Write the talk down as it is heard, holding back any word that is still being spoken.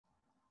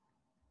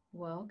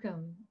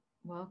Welcome,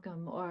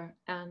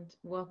 and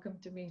welcome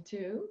to me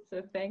too.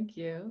 So thank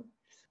you,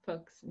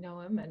 folks,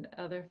 Noam and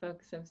other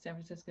folks of San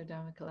Francisco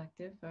Dharma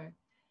Collective for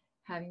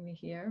having me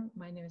here.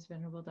 My name is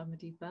Venerable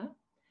Dhammadipa,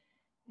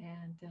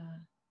 and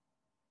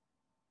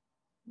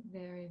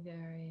very,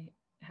 very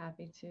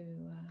happy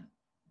to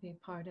be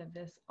part of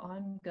this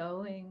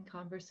ongoing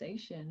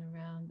conversation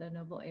around the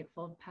Noble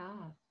Eightfold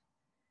Path.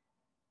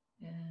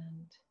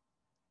 And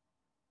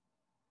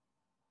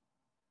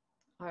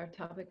our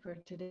topic for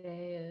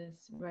today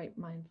is right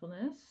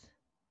mindfulness.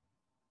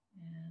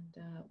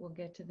 And we'll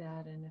get to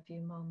that in a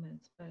few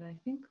moments. But I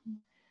think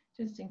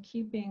just in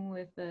keeping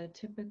with the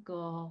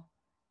typical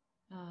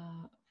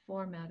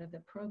format of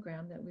the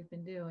program that we've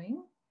been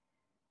doing,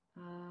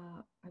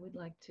 I would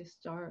like to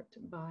start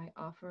by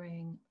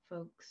offering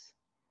folks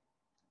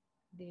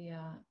the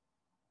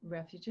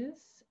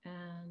refuges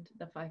and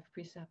the 5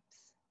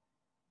 precepts.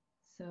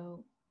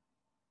 So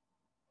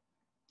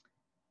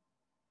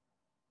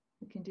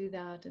we can do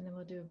that, and then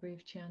we'll do a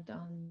brief chant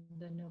on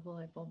the Noble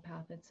Eightfold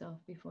Path itself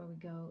before we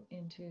go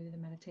into the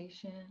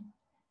meditation.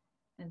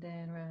 And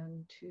then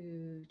around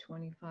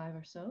 2:25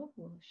 or so,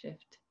 we'll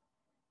shift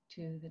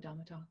to the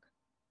Dhamma talk.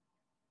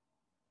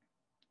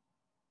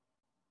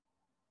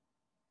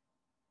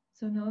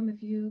 So Noam,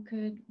 if you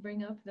could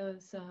bring up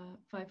those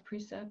 5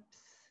 precepts,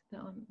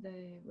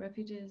 the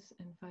refuges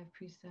and 5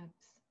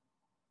 precepts.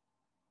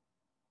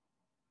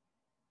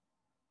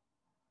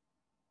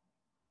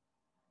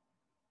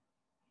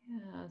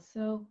 Yeah,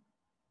 so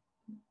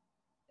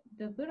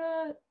the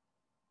Buddha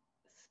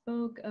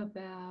spoke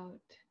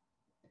about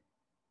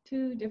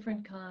 2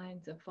 different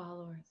kinds of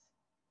followers.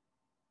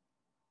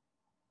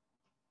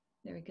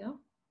 There we go.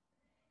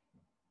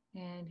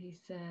 And he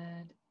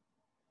said,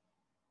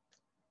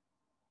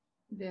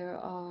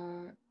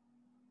 well,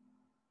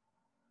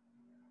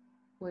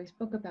 he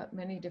spoke about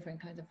many different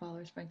kinds of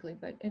followers, frankly,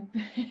 but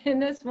in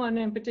this one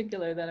in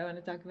particular that I want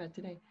to talk about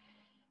today,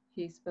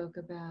 he spoke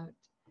about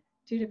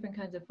 2 different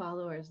kinds of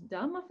followers,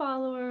 Dhamma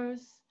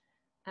followers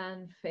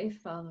and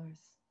faith followers.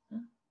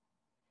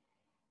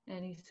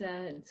 And he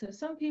said, so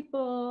some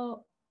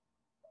people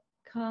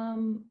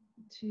come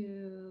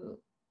to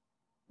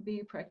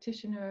be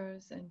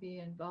practitioners and be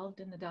involved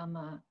in the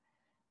Dhamma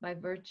by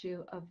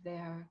virtue of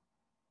their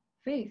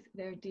faith,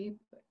 their deep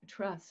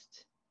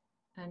trust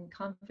and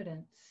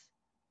confidence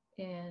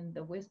in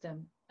the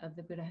wisdom of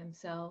the Buddha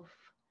himself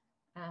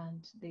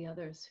and the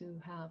others who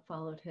have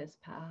followed his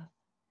path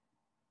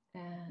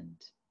and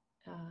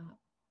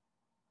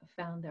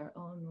found their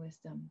own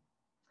wisdom.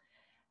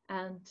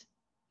 And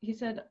he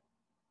said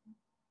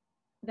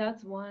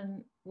that's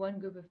one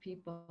group of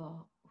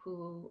people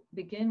who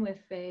begin with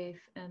faith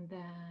and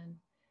then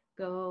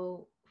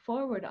go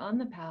forward on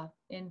the path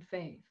in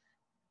faith,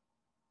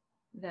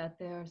 that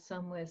there's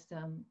some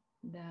wisdom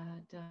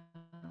that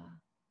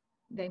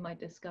they might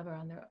discover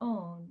on their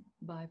own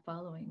by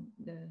following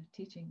the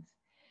teachings.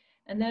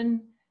 And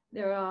then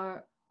there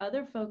are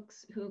other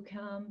folks who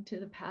come to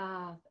the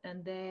path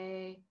and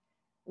they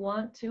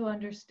want to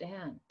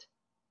understand.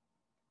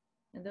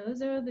 And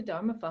those are the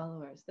Dharma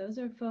followers. Those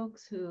are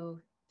folks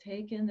who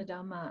take in the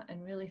Dhamma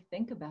and really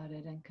think about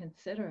it and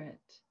consider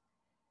it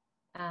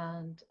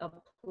and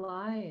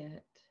apply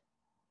it.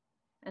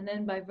 And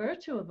then by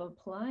virtue of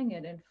applying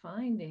it and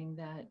finding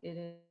that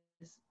it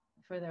is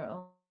for their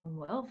own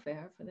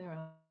welfare, for their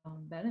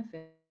own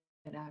benefit,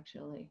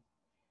 actually,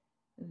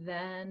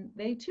 then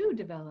they too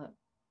develop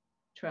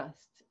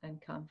trust and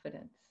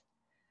confidence.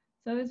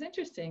 So it's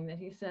interesting that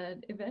he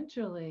said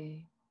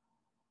eventually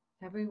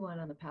everyone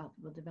on the path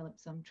will develop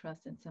some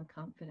trust and some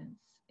confidence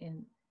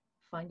in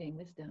finding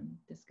wisdom,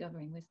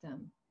 discovering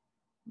wisdom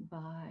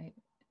by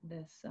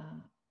this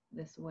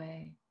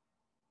way.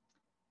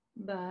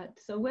 But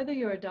so whether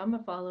you're a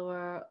Dhamma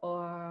follower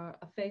or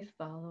a faith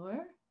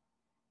follower,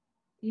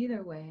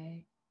 either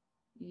way,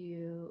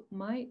 you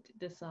might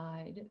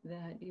decide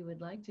that you would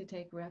like to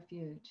take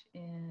refuge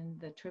in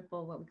the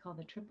triple, what we call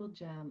the triple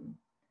gem.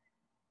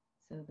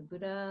 So the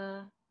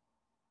Buddha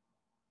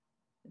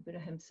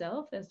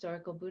himself, the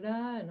historical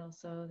Buddha, and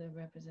also the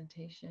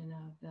representation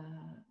of the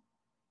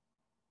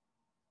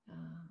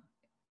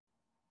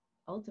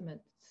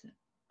ultimate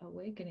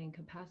awakening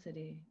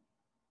capacity,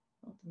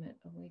 ultimate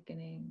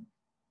awakening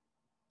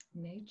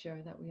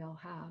nature that we all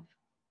have.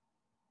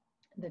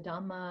 The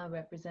Dhamma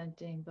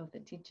representing both the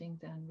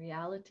teachings and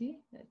reality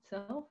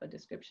itself, a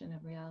description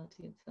of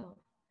reality itself.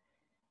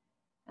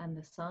 And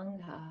the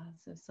Sangha,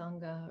 so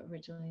Sangha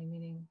originally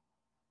meaning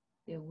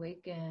the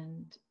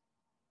awakened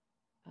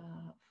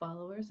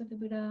followers of the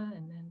Buddha,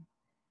 and then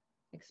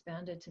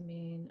expanded to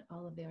mean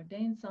all of the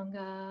ordained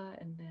Sangha,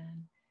 and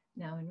then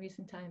now in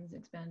recent times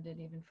expanded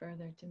even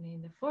further to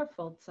mean the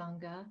fourfold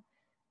Sangha,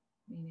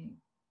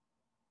 meaning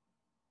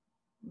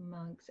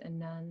monks and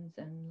nuns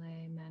and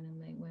lay men and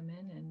lay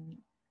women. And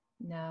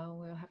now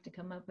we'll have to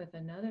come up with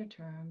another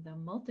term, the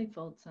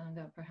multifold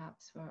Sangha,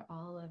 perhaps for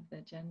all of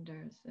the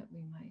genders that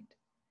we might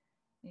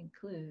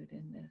include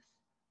in this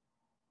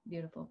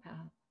beautiful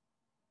path.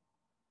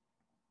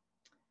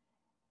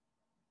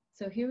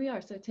 So here we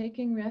are. So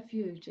taking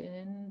refuge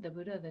in the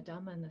Buddha, the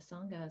Dhamma, and the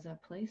Sangha as a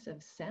place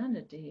of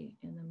sanity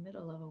in the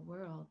middle of a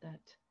world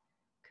that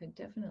could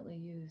definitely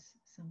use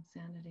some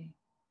sanity.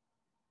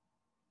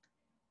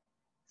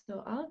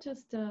 So I'll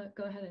just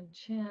go ahead and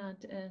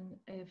chant, and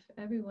if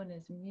everyone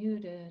is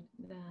muted,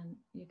 then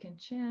you can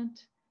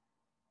chant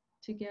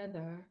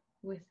together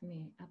with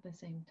me at the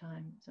same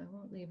time. So I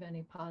won't leave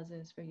any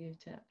pauses for you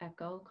to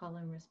echo, call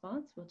and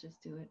response. We'll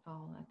just do it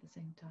all at the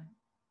same time.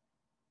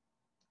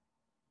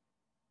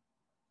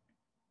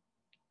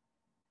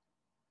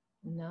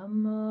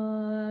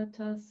 Namo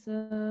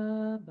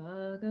tassa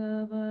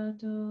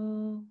bhagavato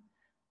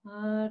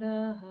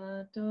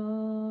arahato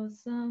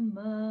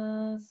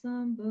samma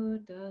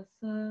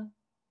sambuddhassa.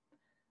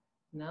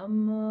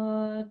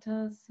 Namo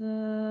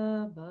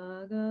tassa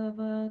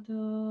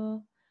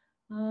bhagavato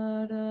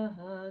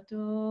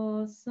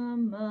arahato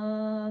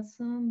samma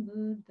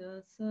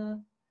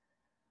sambuddhassa.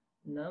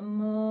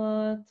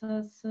 Namo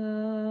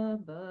tassa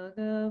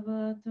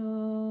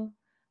bhagavato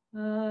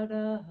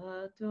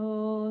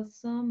arahato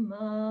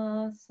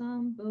samma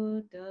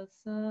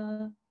sambuddhassa.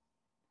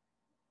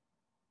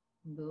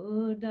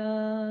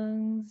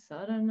 Buddhang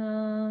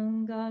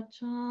saranang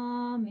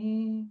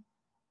gacchami.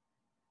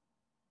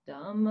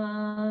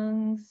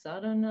 Dhammang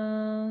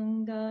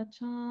saranang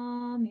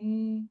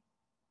gacchami.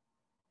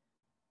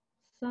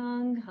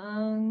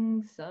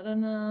 Sanghang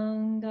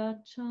saranang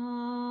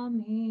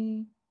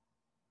gacchami.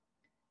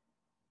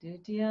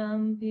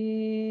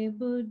 Dutiyampi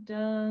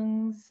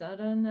buddhang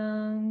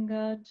saranang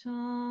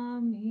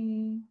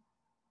gacchami.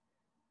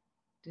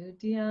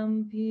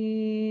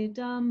 Dutiyampi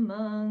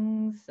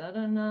dhammang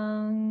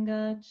saranang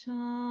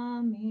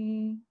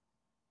gacchami.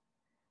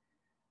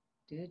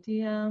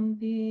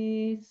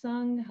 Dutiyampi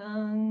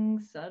sanghang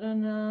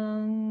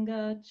saranang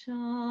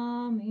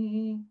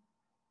gacchami.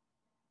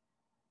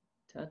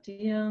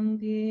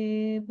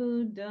 Tatiyampi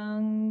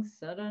buddhang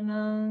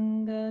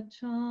saranang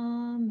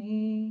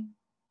gacchami.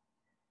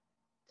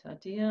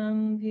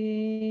 Tatiyampi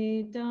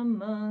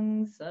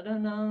dhammang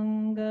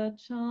saranang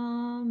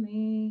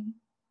gacchami.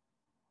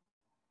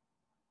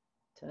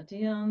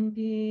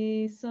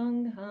 Tatiyampi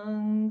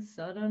sanghang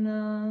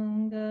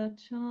saranang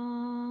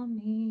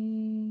gacchami.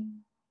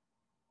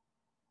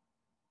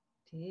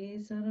 Ti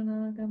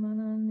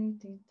saranagamana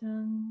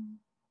nititang.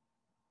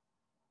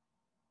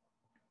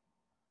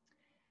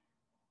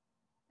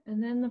 And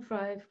then the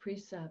 5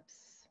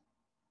 precepts.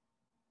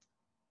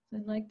 So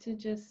I'd like to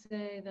just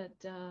say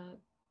that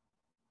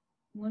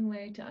one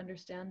way to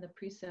understand the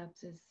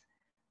precepts is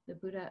the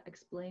Buddha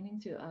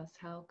explaining to us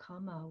how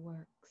karma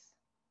works.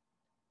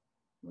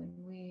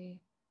 When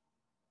we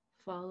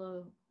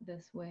follow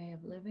this way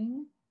of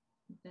living,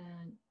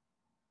 then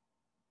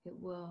it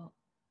will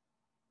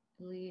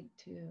lead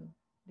to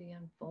the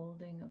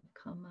unfolding of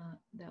karma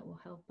that will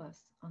help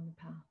us on the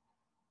path.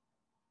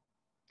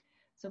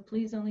 So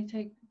please only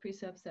take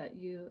precepts that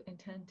you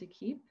intend to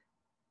keep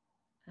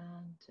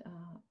and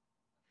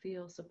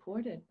feel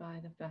supported by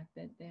the fact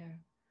that there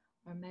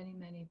are many,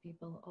 many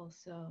people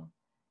also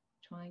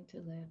trying to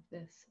live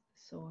this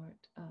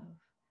sort of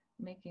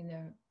making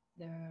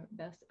their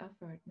best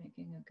effort,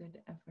 making a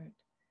good effort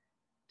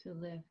to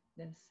live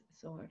this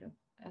sort of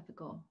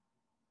ethical,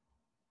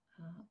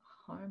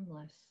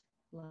 harmless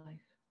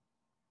life.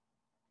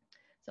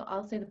 So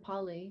I'll say the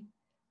Pali,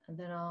 and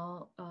then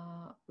I'll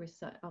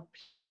recite. I'll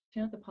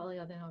chant the Pali,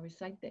 and then I'll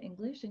recite the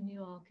English, and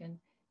you all can,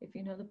 if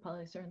you know the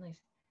Pali, certainly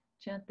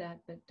chant that,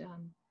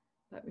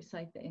 but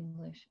recite the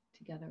English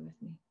together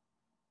with me.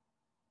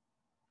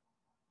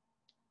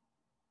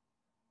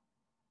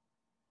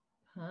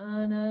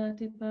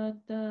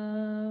 Panatipata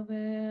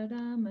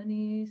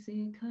vedamani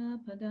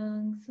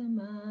sikhapadang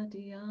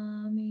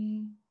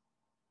samadhiyami.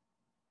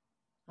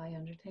 I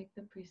undertake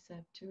the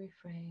precept to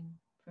refrain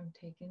from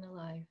taking the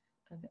life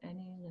of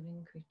any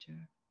living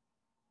creature.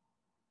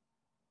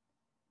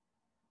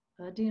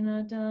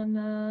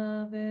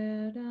 Adinadana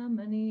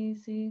vedamani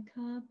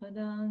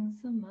sikhapadang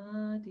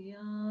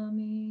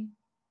samadhiyami.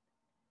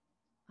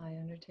 I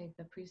undertake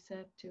the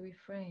precept to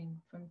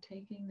refrain from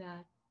taking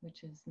that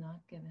which is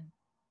not given.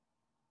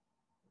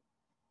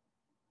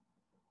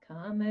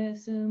 Kame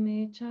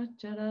sumi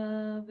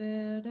chachara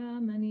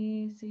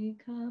vedamani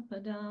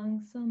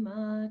sikhapadang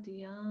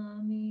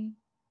samadhiyami.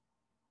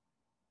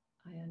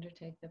 I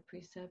undertake the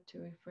precept to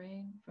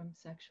refrain from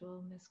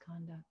sexual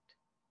misconduct.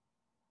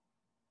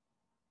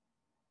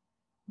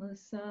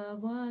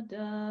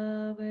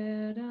 Musavada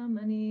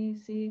vedamani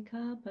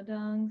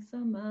sikhapadang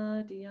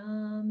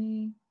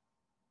samadhiyami.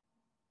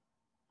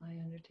 I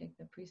undertake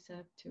the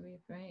precept to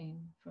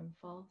refrain from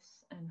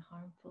false and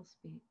harmful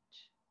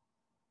speech.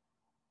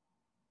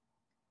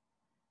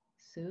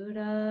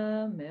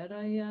 Sura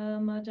meraya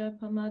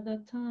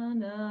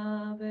majapamadhatana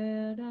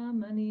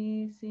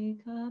vedamani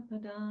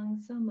sikhapadang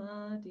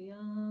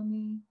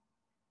samadhiyami.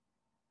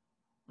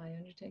 I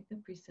undertake the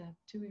precept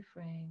to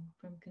refrain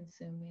from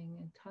consuming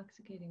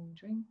intoxicating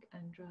drink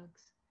and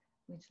drugs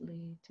which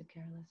lead to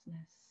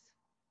carelessness.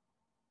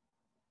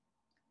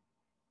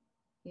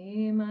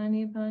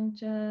 Imani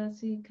pancha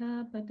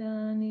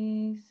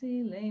sikapadani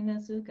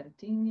silena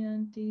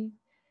sukatinyanti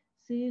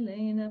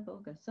silena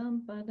poka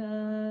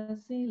sampada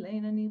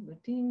silena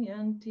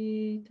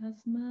nibutinyanti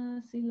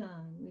tasma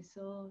silang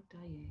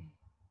visotaye.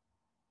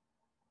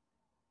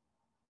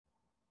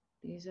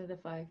 These are the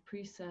 5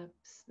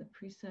 precepts. The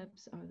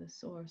precepts are the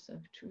source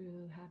of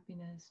true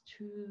happiness,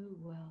 true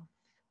wealth,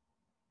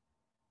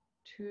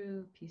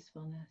 true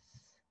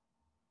peacefulness.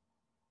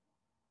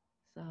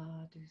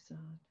 Sadhu,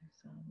 sadhu,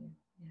 sadhu.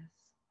 Yes.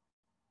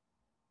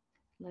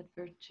 Let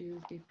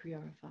virtue be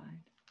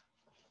purified.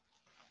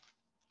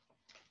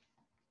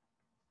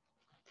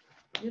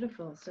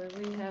 Beautiful. So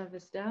we have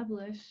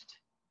established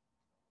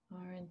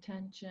our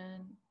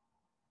intention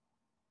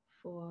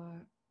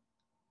for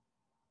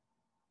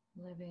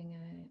living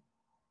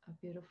a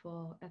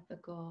beautiful,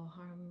 ethical,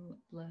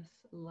 harmless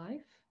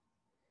life.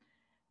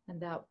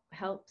 And that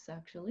helps,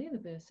 actually. The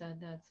Buddha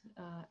said that's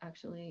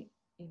actually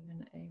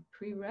even a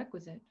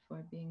prerequisite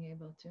for being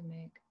able to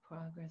make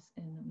progress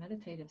in the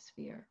meditative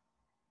sphere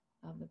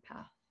of the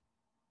path.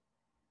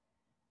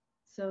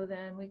 So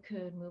then we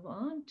could move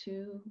on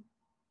to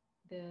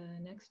the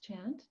next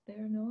chant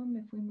there, Noam,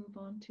 if we move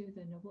on to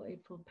the Noble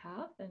Eightfold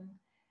Path. And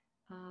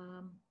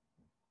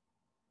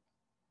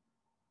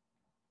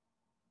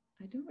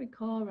I don't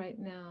recall right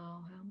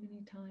now how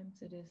many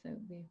times it is that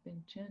we've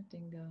been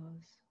chanting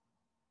those.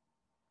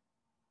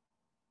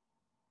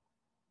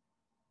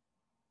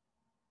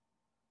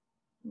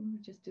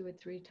 We'll just do it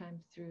 3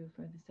 times through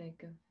for the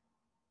sake of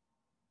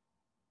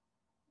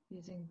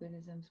using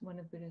one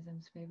of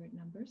Buddhism's favorite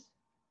numbers.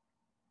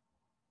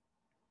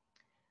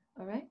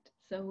 All right,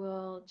 so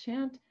we'll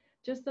chant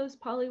just those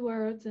Pali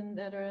words and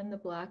that are in the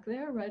black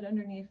there, right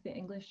underneath the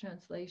English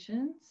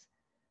translations.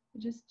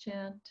 We'll just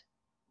chant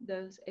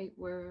those 8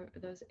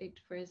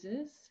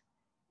 phrases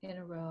in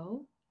a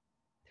row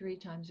 3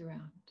 times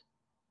around.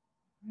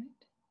 All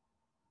right.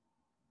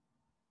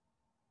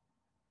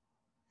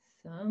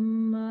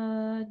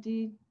 Samma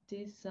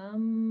ditti,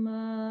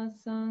 samma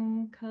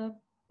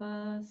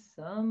sankappa,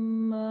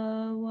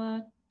 samma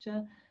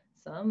vacca,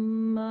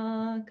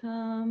 samma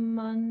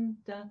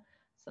kammanta,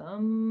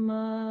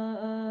 samma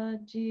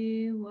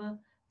ajiva,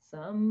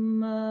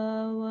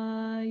 samma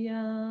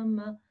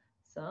vayama,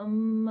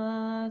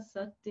 samma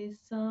sati,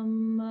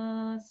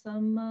 samma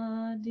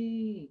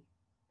samadhi.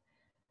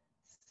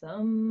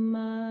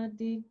 Samma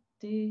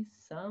ditti,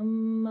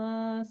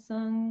 samma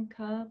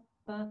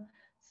sankappa,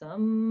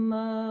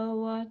 samma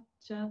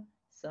vacca,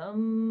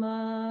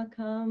 samma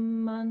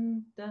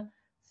kammanta,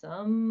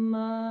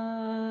 samma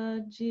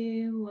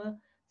jiva,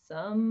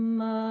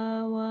 samma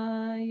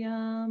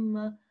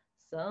vayama,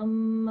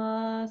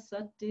 samma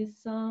sati,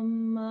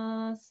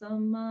 samma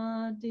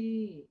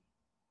samadhi.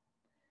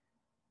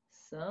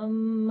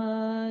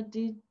 Samma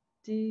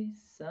ditti,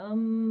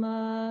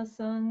 samma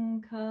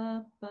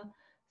sankappa,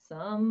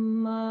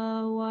 samma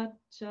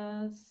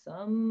vacca,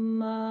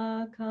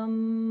 samma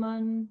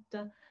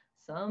kammanta,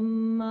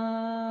 samma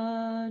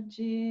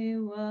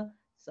jiva,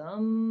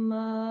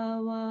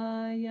 samma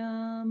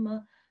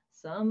vayama,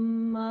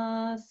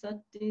 samma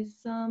sati,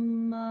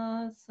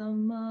 samma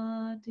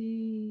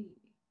samadhi.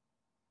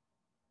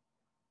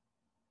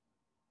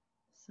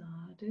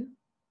 Sadhu.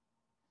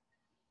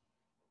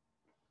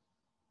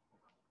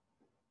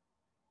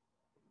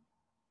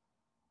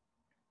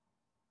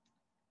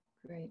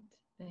 Great.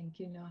 Thank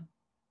you, Noam.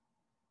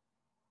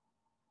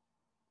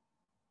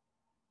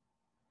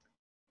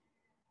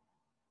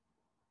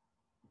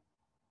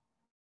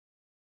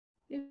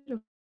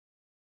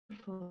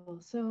 Beautiful.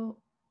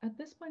 So at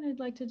this point, I'd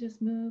like to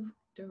just move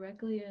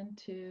directly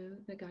into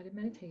the guided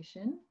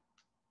meditation.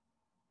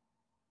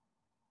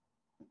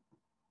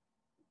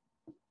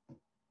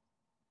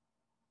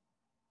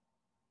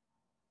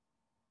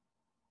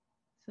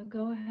 So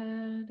go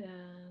ahead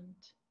and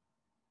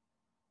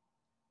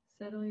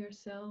settle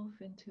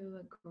yourself into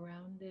a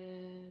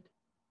grounded,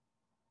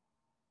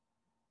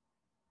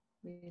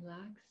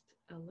 relaxed,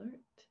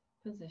 alert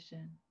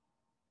position.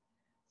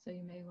 So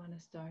you may want to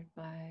start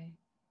by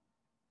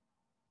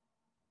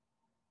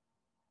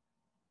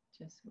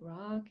just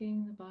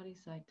rocking the body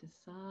side to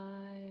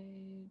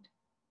side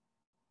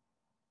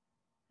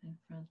and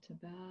front to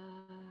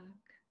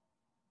back.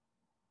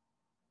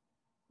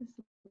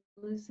 Just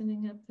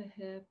loosening up the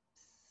hips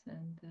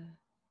and the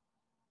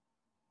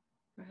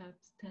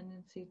perhaps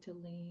tendency to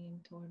lean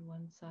toward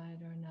one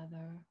side or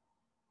another.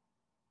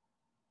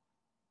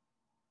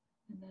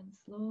 And then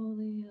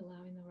slowly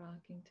allowing the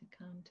rocking to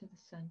come to the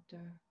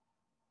center.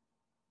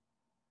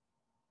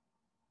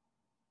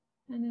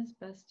 And as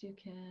best you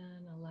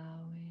can,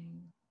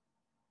 allowing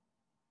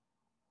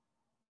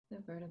the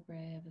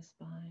vertebrae of the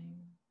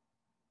spine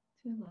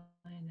to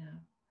line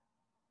up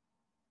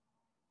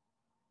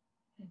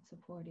and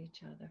support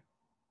each other.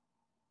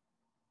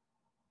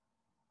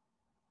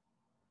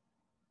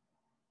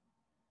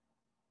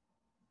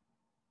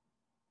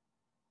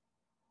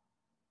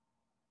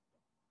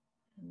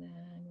 And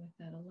then with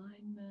that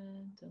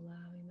alignment,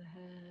 allowing the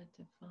head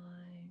to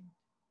find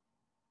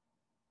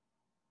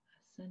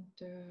a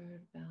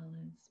centered,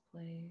 balanced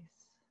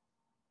place.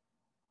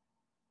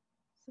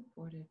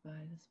 supported by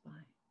the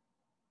spine.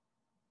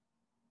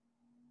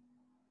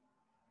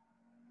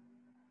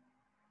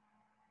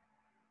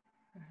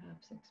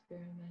 Perhaps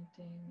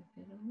experimenting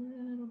with it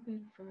a little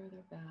bit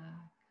further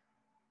back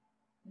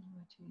than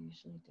what you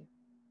usually do.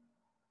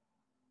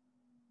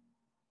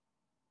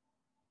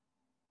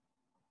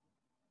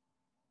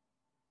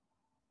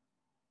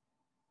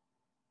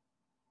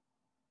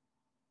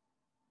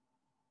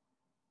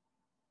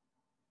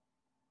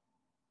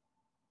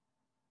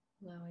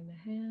 Allowing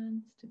the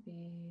hands to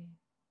be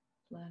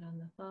flat on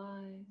the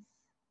thighs.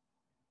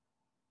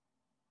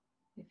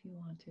 If you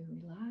want to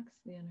relax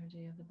the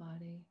energy of the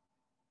body,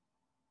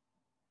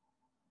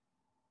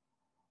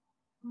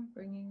 or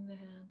bringing the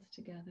hands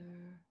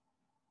together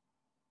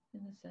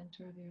in the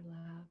center of your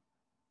lap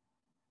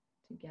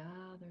to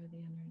gather the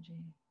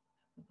energy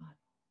of the body.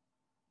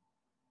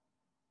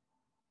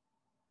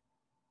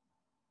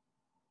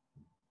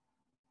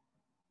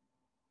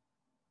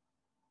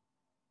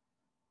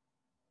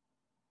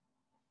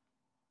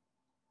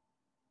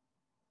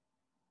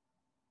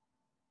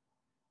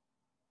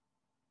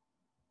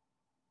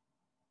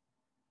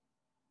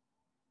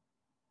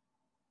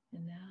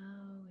 And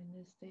now, in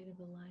this state of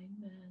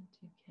alignment,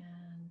 you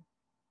can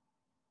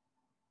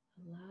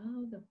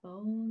allow the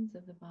bones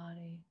of the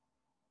body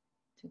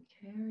to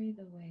carry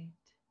the weight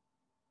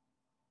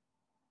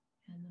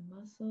and the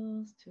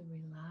muscles to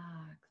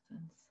relax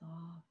and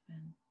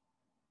soften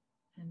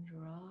and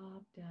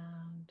drop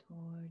down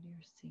toward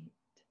your seat.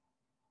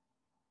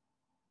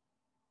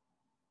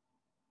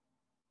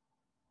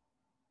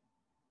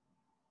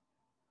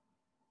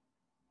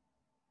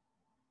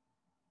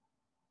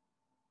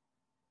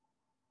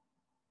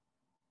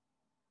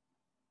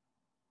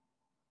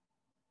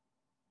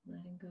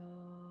 Letting go,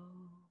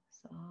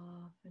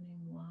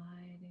 softening,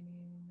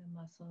 widening the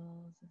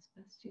muscles as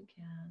best you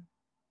can.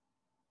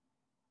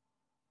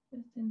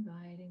 Just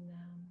inviting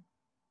them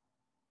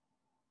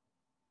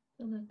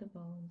to let the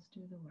bones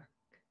do the work.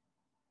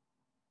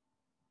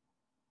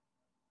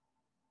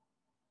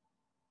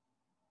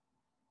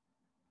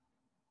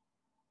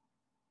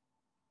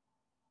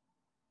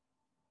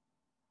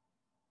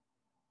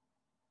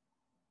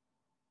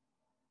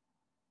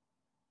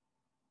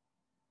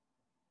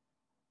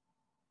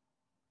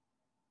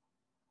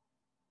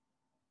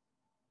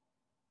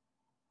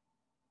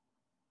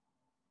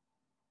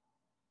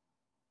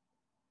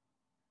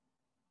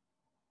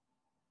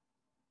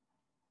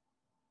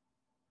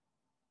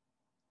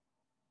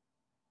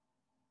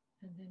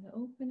 And then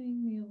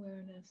opening the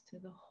awareness to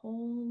the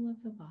whole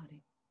of the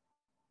body.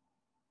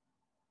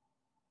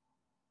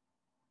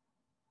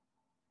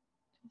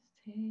 Just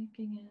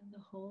taking in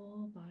the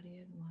whole body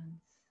at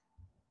once.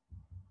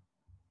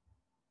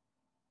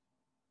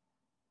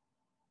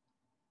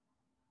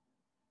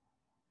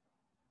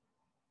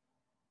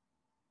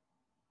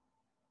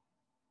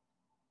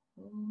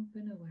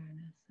 Open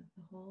awareness of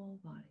the whole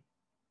body.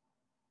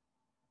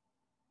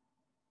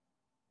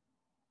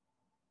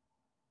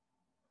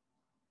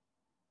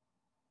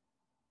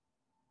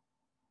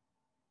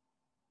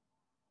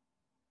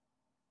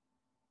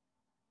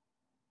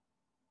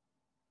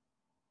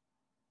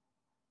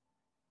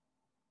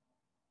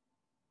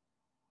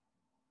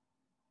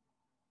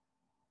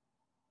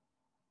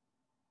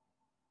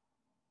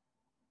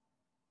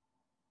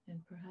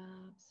 And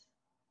perhaps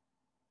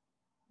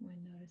when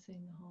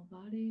noticing the whole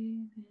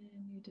body,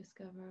 then you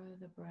discover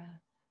the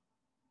breath,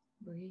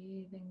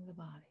 breathing the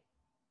body.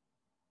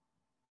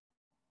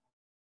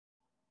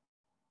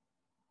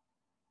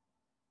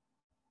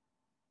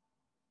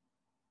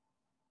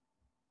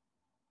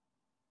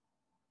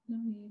 No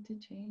need to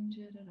change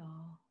it at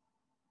all.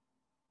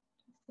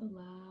 Just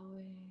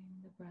allowing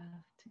the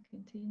breath to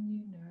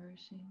continue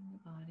nourishing the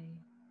body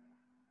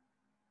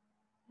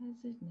as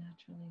it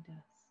naturally does.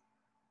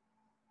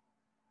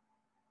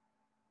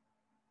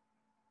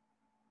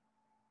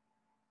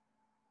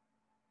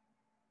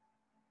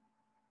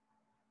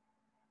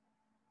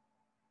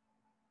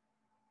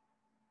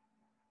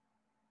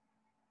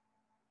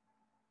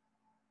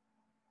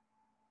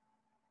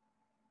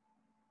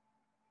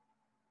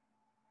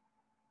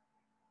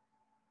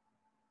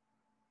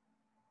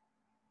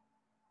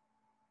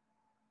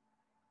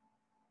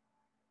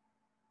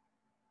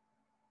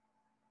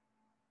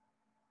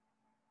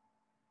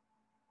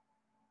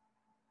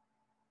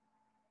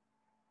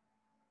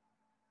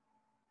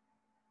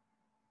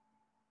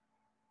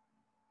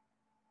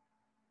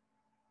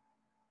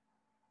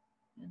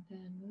 And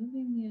then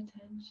moving the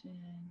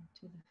attention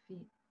to the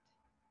feet.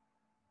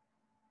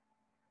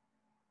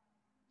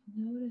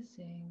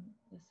 Noticing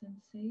the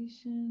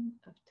sensation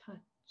of touch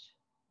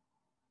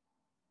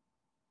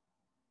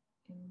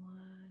in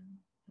one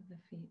of the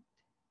feet.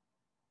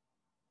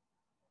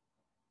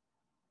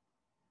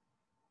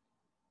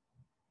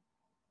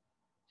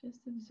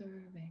 Just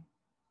observing.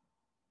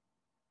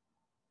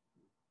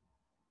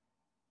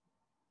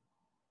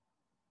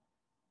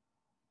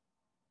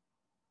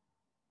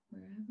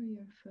 Wherever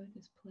your foot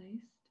is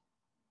placed,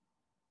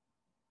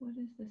 what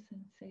is the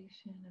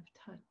sensation of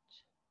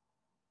touch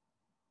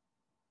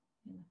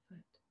in the foot?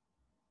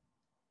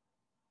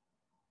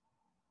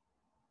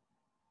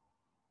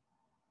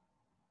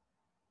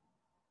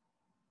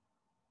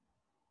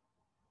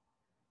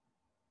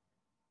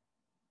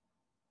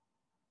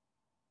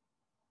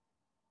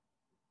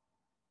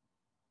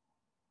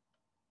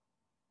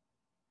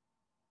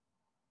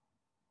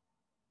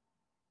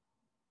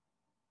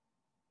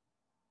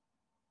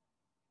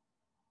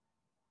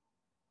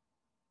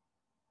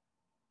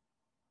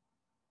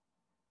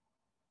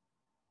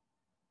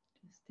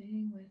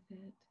 staying with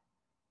it,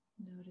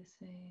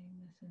 noticing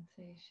the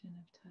sensation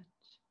of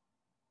touch.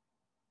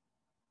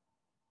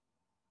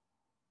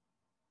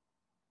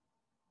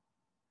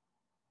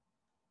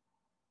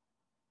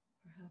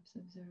 Perhaps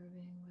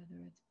observing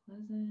whether it's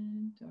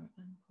pleasant or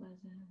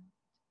unpleasant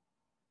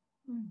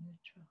or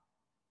neutral.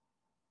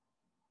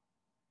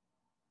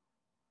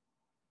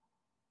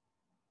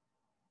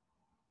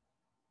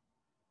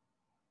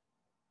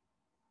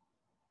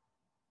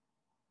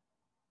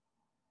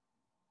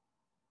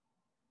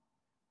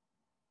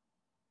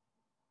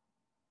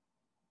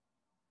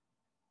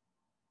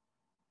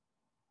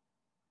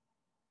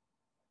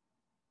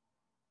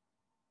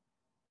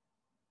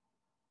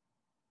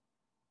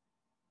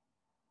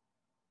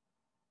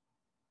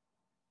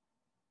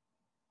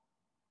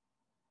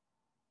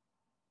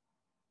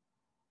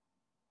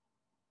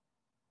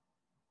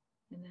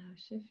 And now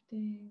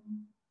shifting,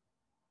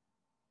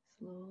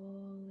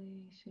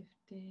 slowly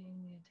shifting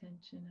the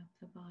attention of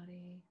the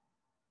body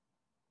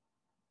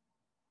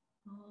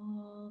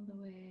all the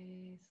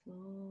way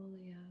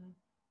slowly up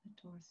the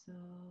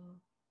torso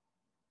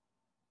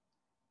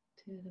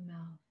to the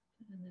mouth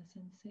and the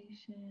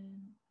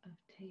sensation of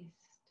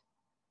taste.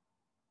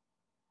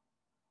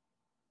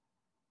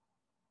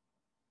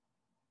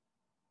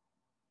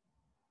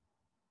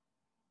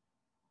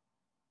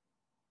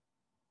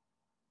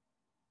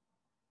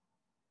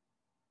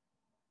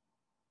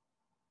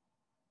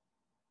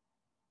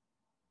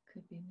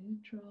 Could be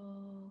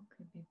neutral,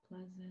 could be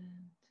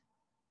pleasant,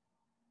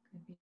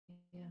 could be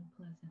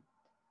unpleasant.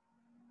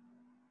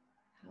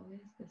 How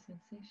is the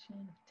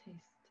sensation of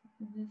taste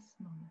in this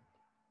moment?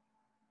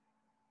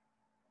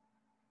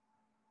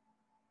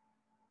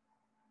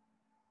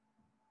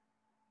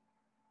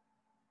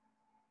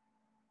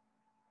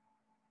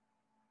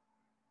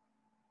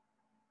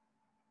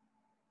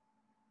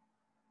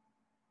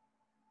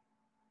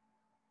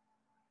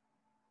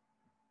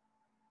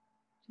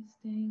 Just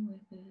staying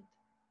with it.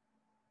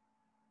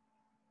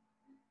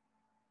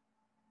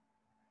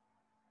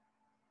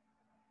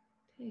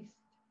 Taste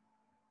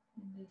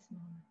in this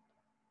moment.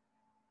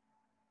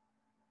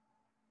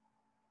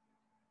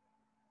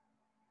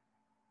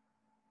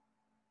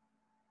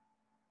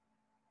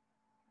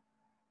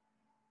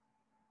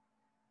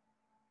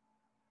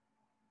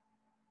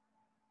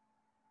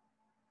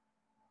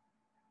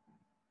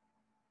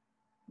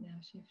 Now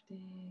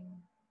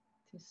shifting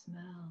to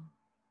smell.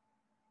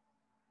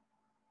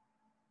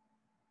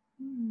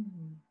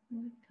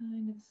 What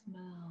kind of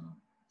smell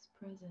is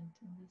present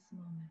in this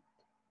moment?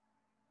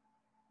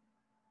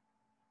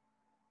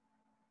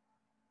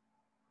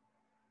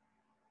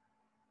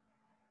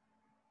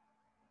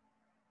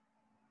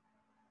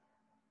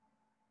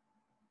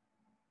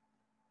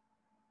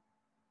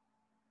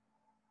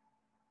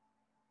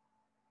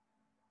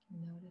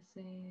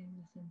 Noticing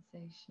the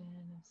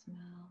sensation of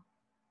smell.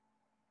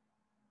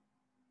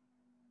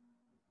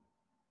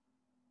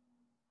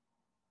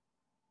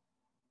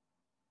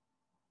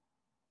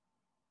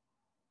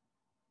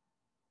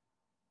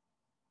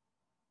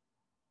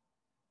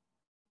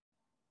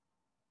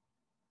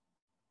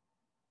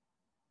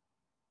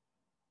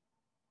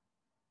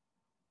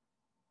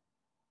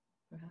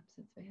 Perhaps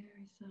it's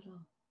very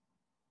subtle.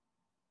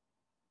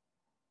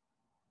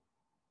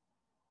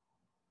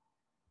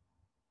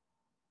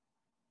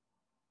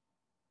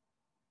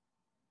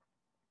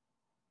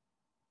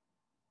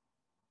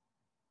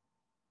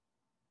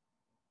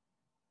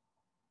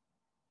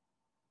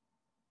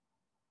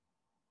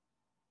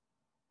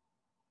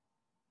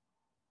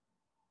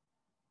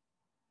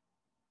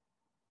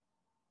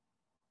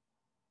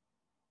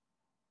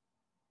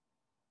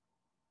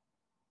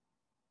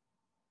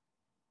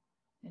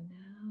 And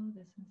now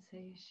the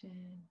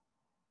sensation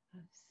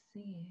of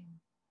seeing,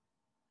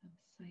 of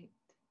sight.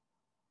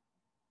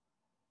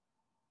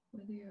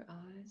 Whether your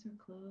eyes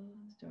are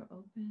closed or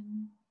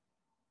open,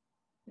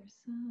 there's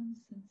some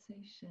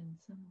sensation,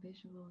 some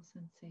visual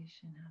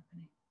sensation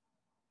happening.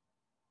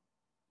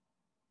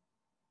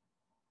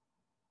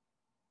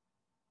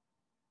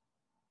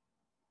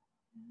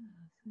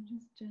 Yeah, so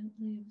just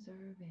gently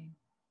observing.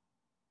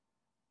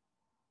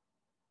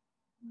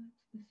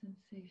 What's the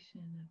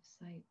sensation of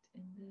sight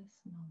in this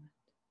moment?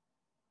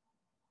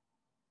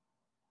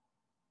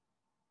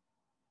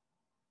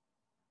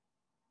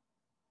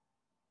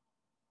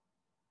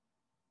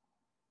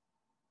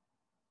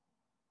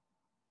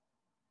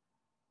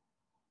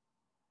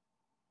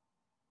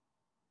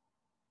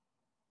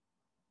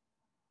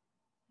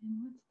 And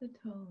what's the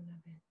tone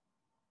of it?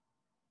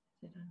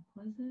 Is it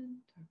unpleasant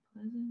or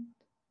pleasant?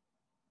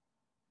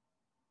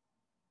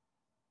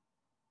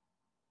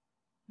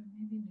 Or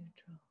maybe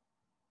neutral?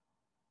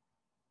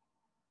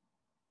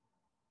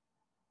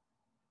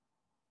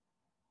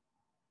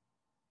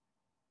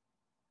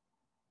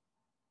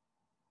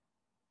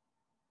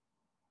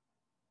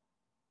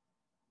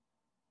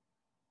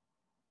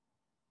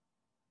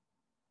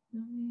 No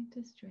need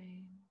to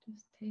strain,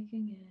 just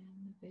taking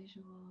in the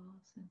visual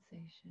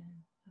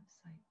sensation of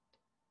sight.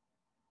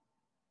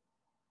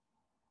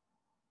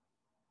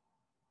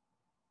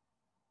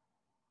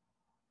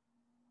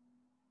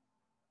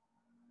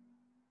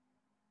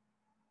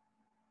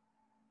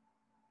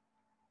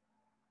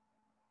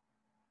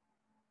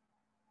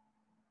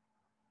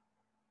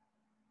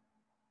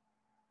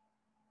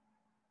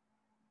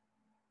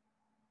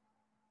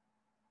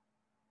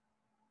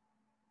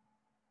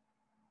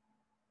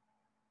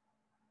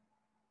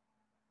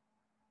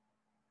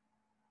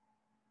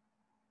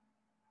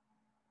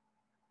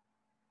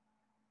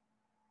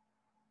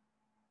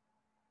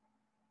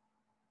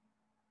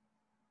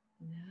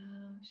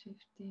 Now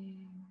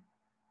shifting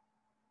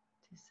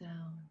to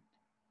sound,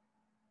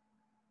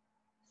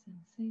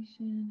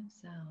 sensation of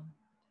sound.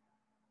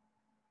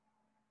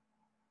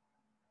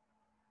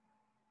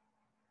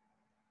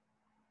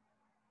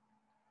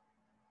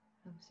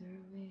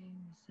 Observing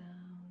the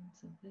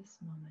sounds of this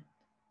moment.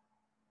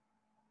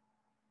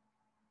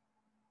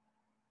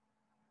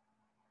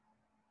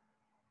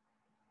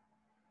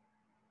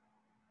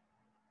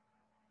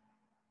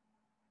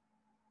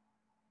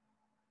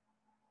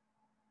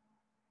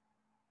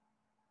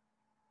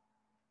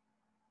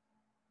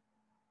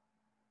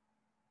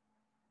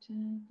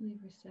 Gently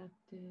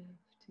receptive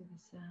to the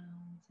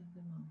sounds of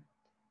the moment.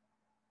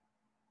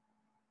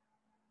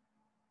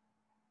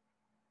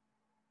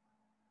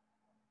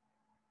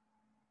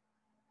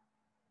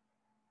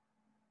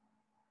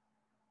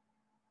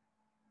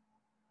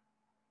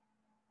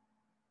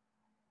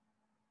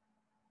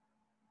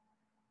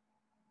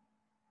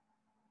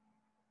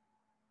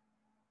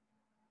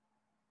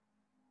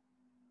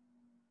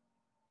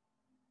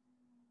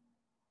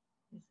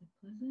 Is it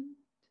pleasant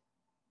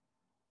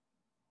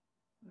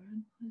or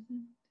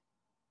unpleasant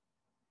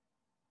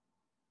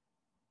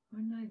or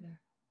neither?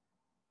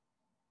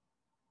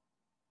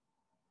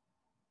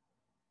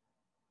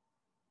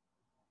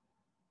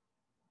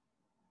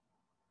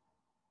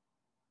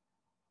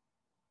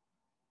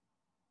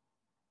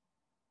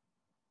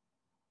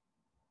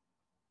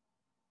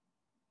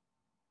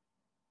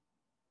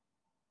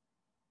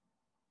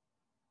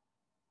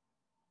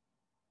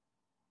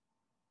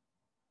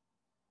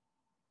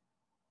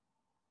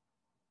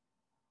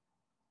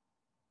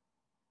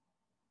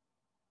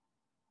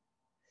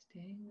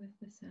 Staying with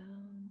the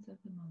sounds of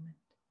the moment.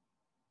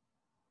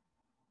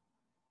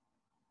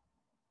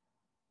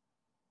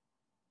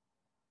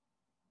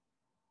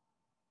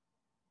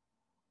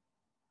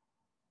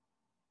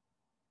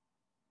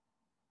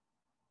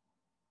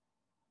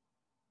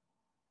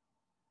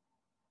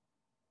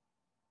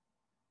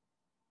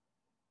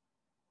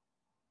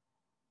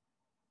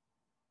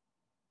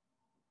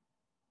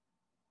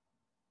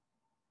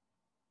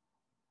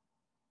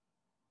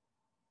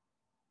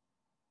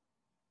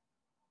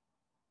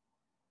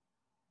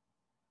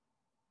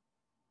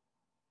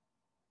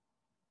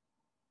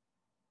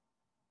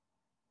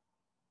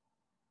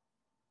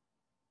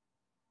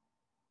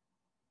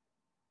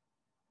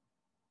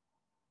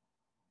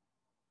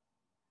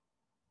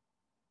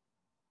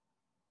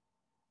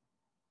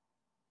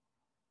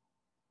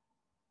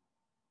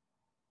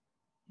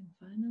 And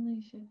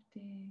finally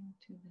shifting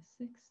to the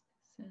sixth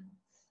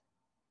sense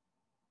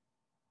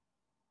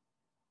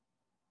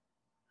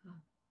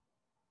of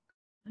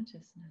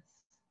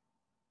consciousness,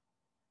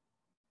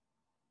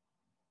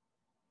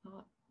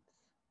 thoughts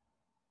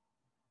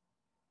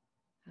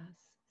as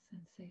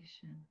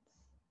sensations.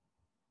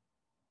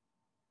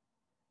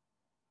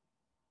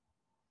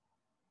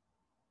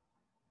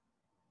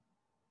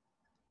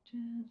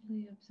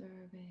 Gently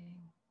observing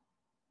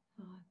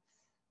thoughts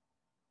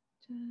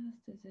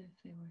just as if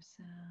they were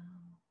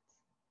sounds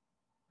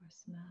or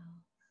smells.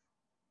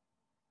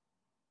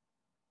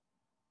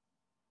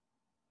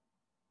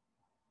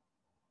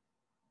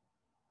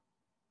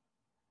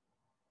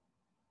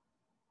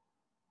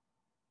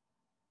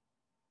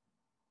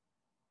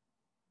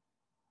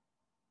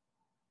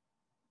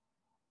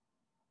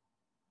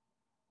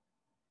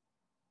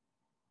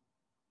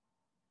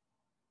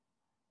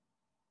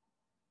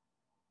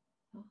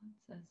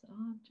 Thoughts as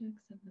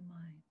objects of the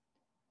mind,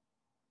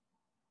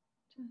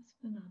 just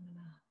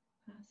phenomena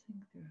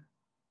passing through.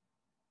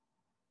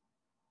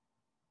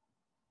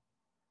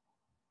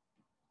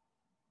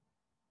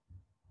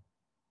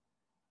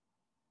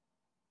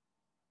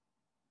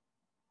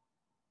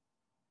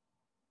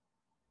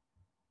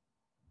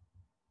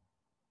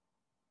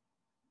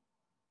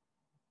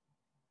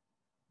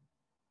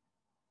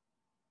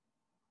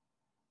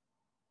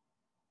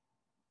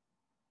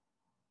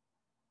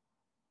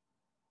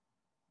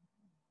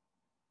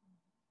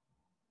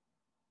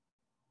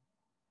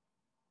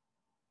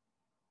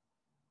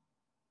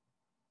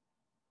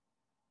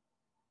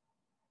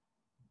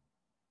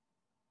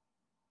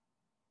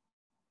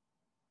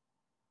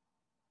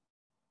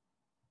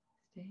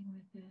 Staying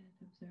with it,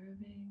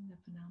 observing the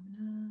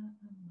phenomena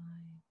of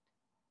mind,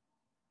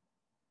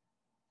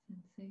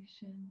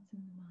 sensations in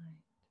the mind.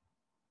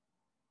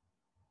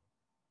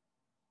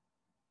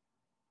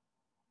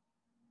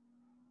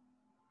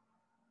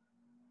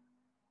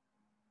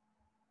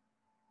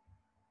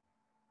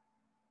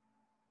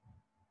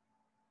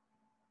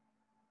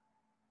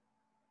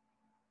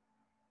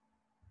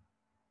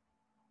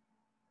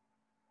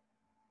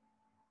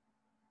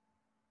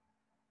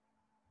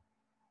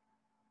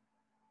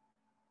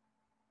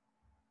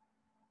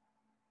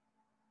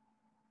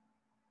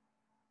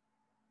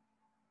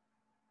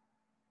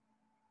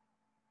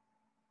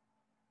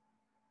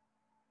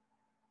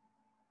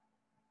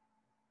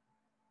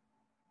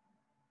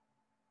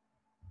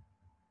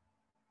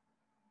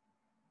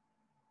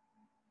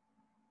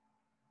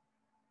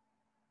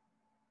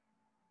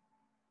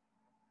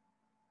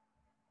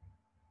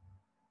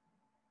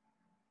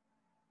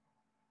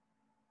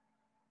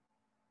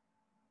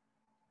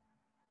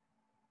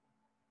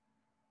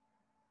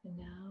 And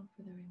now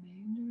for the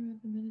remainder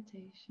of the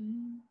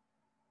meditation,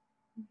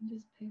 you can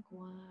just pick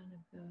one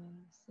of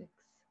those 6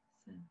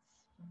 sense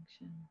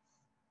functions,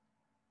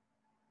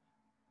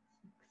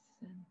 6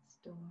 sense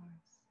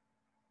doors,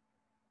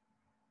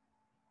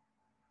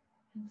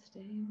 and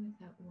stay with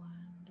that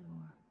one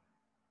door.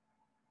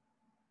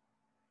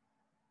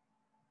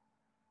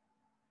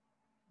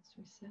 Just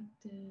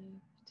receptive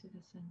to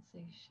the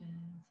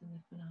sensations and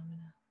the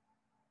phenomena.